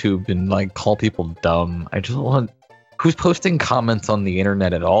through YouTube and like call people dumb? I just want who's posting comments on the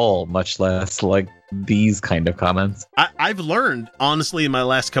internet at all, much less like these kind of comments. I've learned, honestly, in my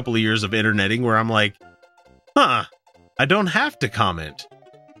last couple of years of interneting, where I'm like, I don't have to comment.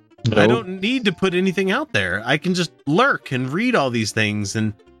 Nope. I don't need to put anything out there. I can just lurk and read all these things,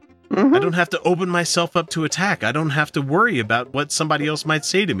 and I don't have to open myself up to attack. I don't have to worry about what somebody else might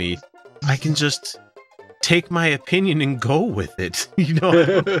say to me. I can just take my opinion and go with it.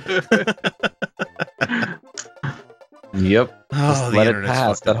 Yep. Just let it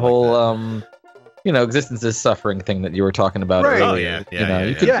pass. That whole existence is suffering thing that you were talking about earlier. Oh, yeah.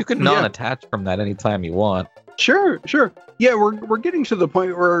 You could non-attach from that anytime you want. Sure. Yeah, we're getting to the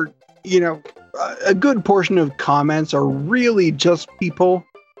point where, a good portion of comments are really just people.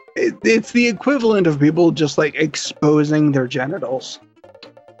 It's the equivalent of people just like exposing their genitals.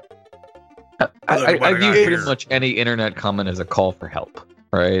 I view pretty much any internet comment as a call for help,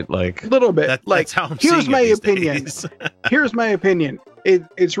 right? Like a little bit. That's how I'm here's my opinion. Here's my opinion.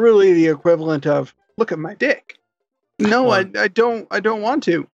 It's really the equivalent of look at my dick. No, well, I don't want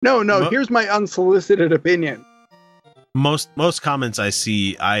to. No. Here's my unsolicited opinion. Most comments I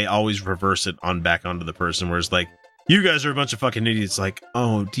see, I always reverse it back onto the person, where it's like, you guys are a bunch of fucking idiots. Like,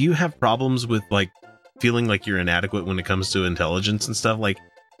 oh, do you have problems with like feeling like you're inadequate when it comes to intelligence and stuff? Like,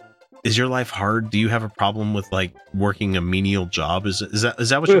 is your life hard? Do you have a problem with like working a menial job? Is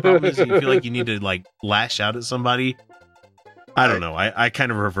that what your problem is? Do you feel like you need to like lash out at somebody? I don't know. I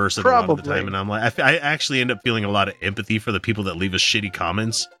kind of reverse it a lot of the time, and I'm like, I actually end up feeling a lot of empathy for the people that leave us shitty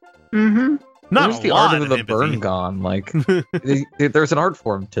comments. Mm-hmm. Not the art of the burn gone. Like, there's an art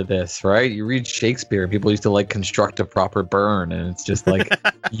form to this, right? You read Shakespeare, and people used to like construct a proper burn, and it's just like,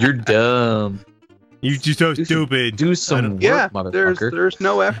 you're dumb. You're just so stupid. Do some work, motherfucker. There's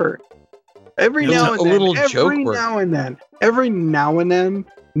no effort. Every now and then,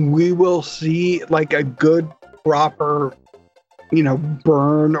 we will see like a good, proper,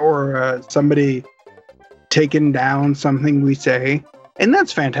 burn or somebody taking down something we say, and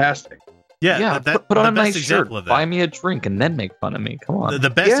that's fantastic. Yeah, put on a nice shirt, buy me a drink, and then make fun of me. Come on.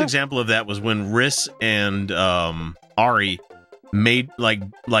 The best example of that was when Riss and Ari made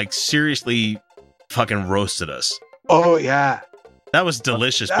like seriously fucking roasted us. Oh yeah, that was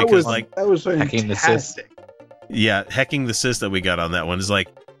delicious that was fantastic. Hecking the sis that we got on that one is like,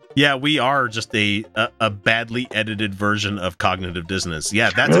 yeah, we are just a badly edited version of cognitive dissonance.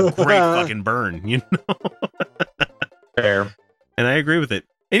 Yeah, that's a great fucking burn, Fair. And I agree with it.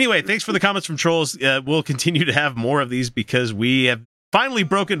 Anyway, thanks for the comments from trolls. We'll continue to have more of these because we have finally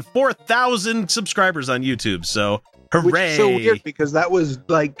broken 4,000 subscribers on YouTube. So hooray! Which is so weird because that was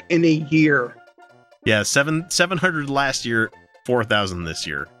like in a year. Yeah, 700 last year, 4,000 this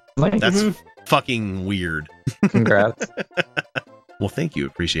year. That's fucking weird. Congrats. Well, thank you.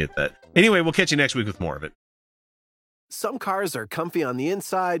 Appreciate that. Anyway, we'll catch you next week with more of it. Some cars are comfy on the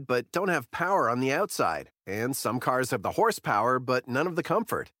inside, but don't have power on the outside. And some cars have the horsepower, but none of the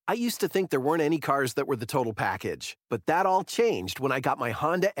comfort. I used to think there weren't any cars that were the total package. But that all changed when I got my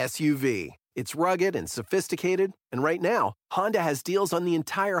Honda SUV. It's rugged and sophisticated. And right now, Honda has deals on the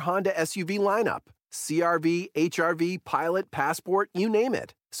entire Honda SUV lineup. CR-V, HR-V, Pilot, Passport, you name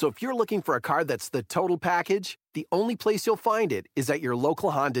it. So if you're looking for a car that's the total package, the only place you'll find it is at your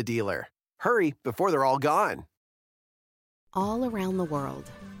local Honda dealer. Hurry before they're all gone. All around the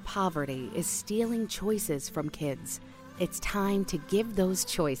world, poverty is stealing choices from kids. It's time to give those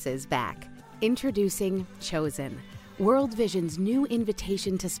choices back. Introducing Chosen, World Vision's new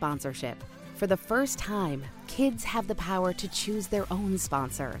invitation to sponsorship. For the first time, kids have the power to choose their own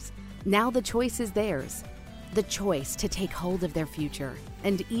sponsors. Now the choice is theirs. The choice to take hold of their future,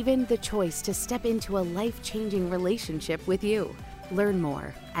 and even the choice to step into a life-changing relationship with you. Learn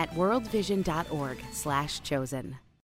more at worldvision.org/chosen.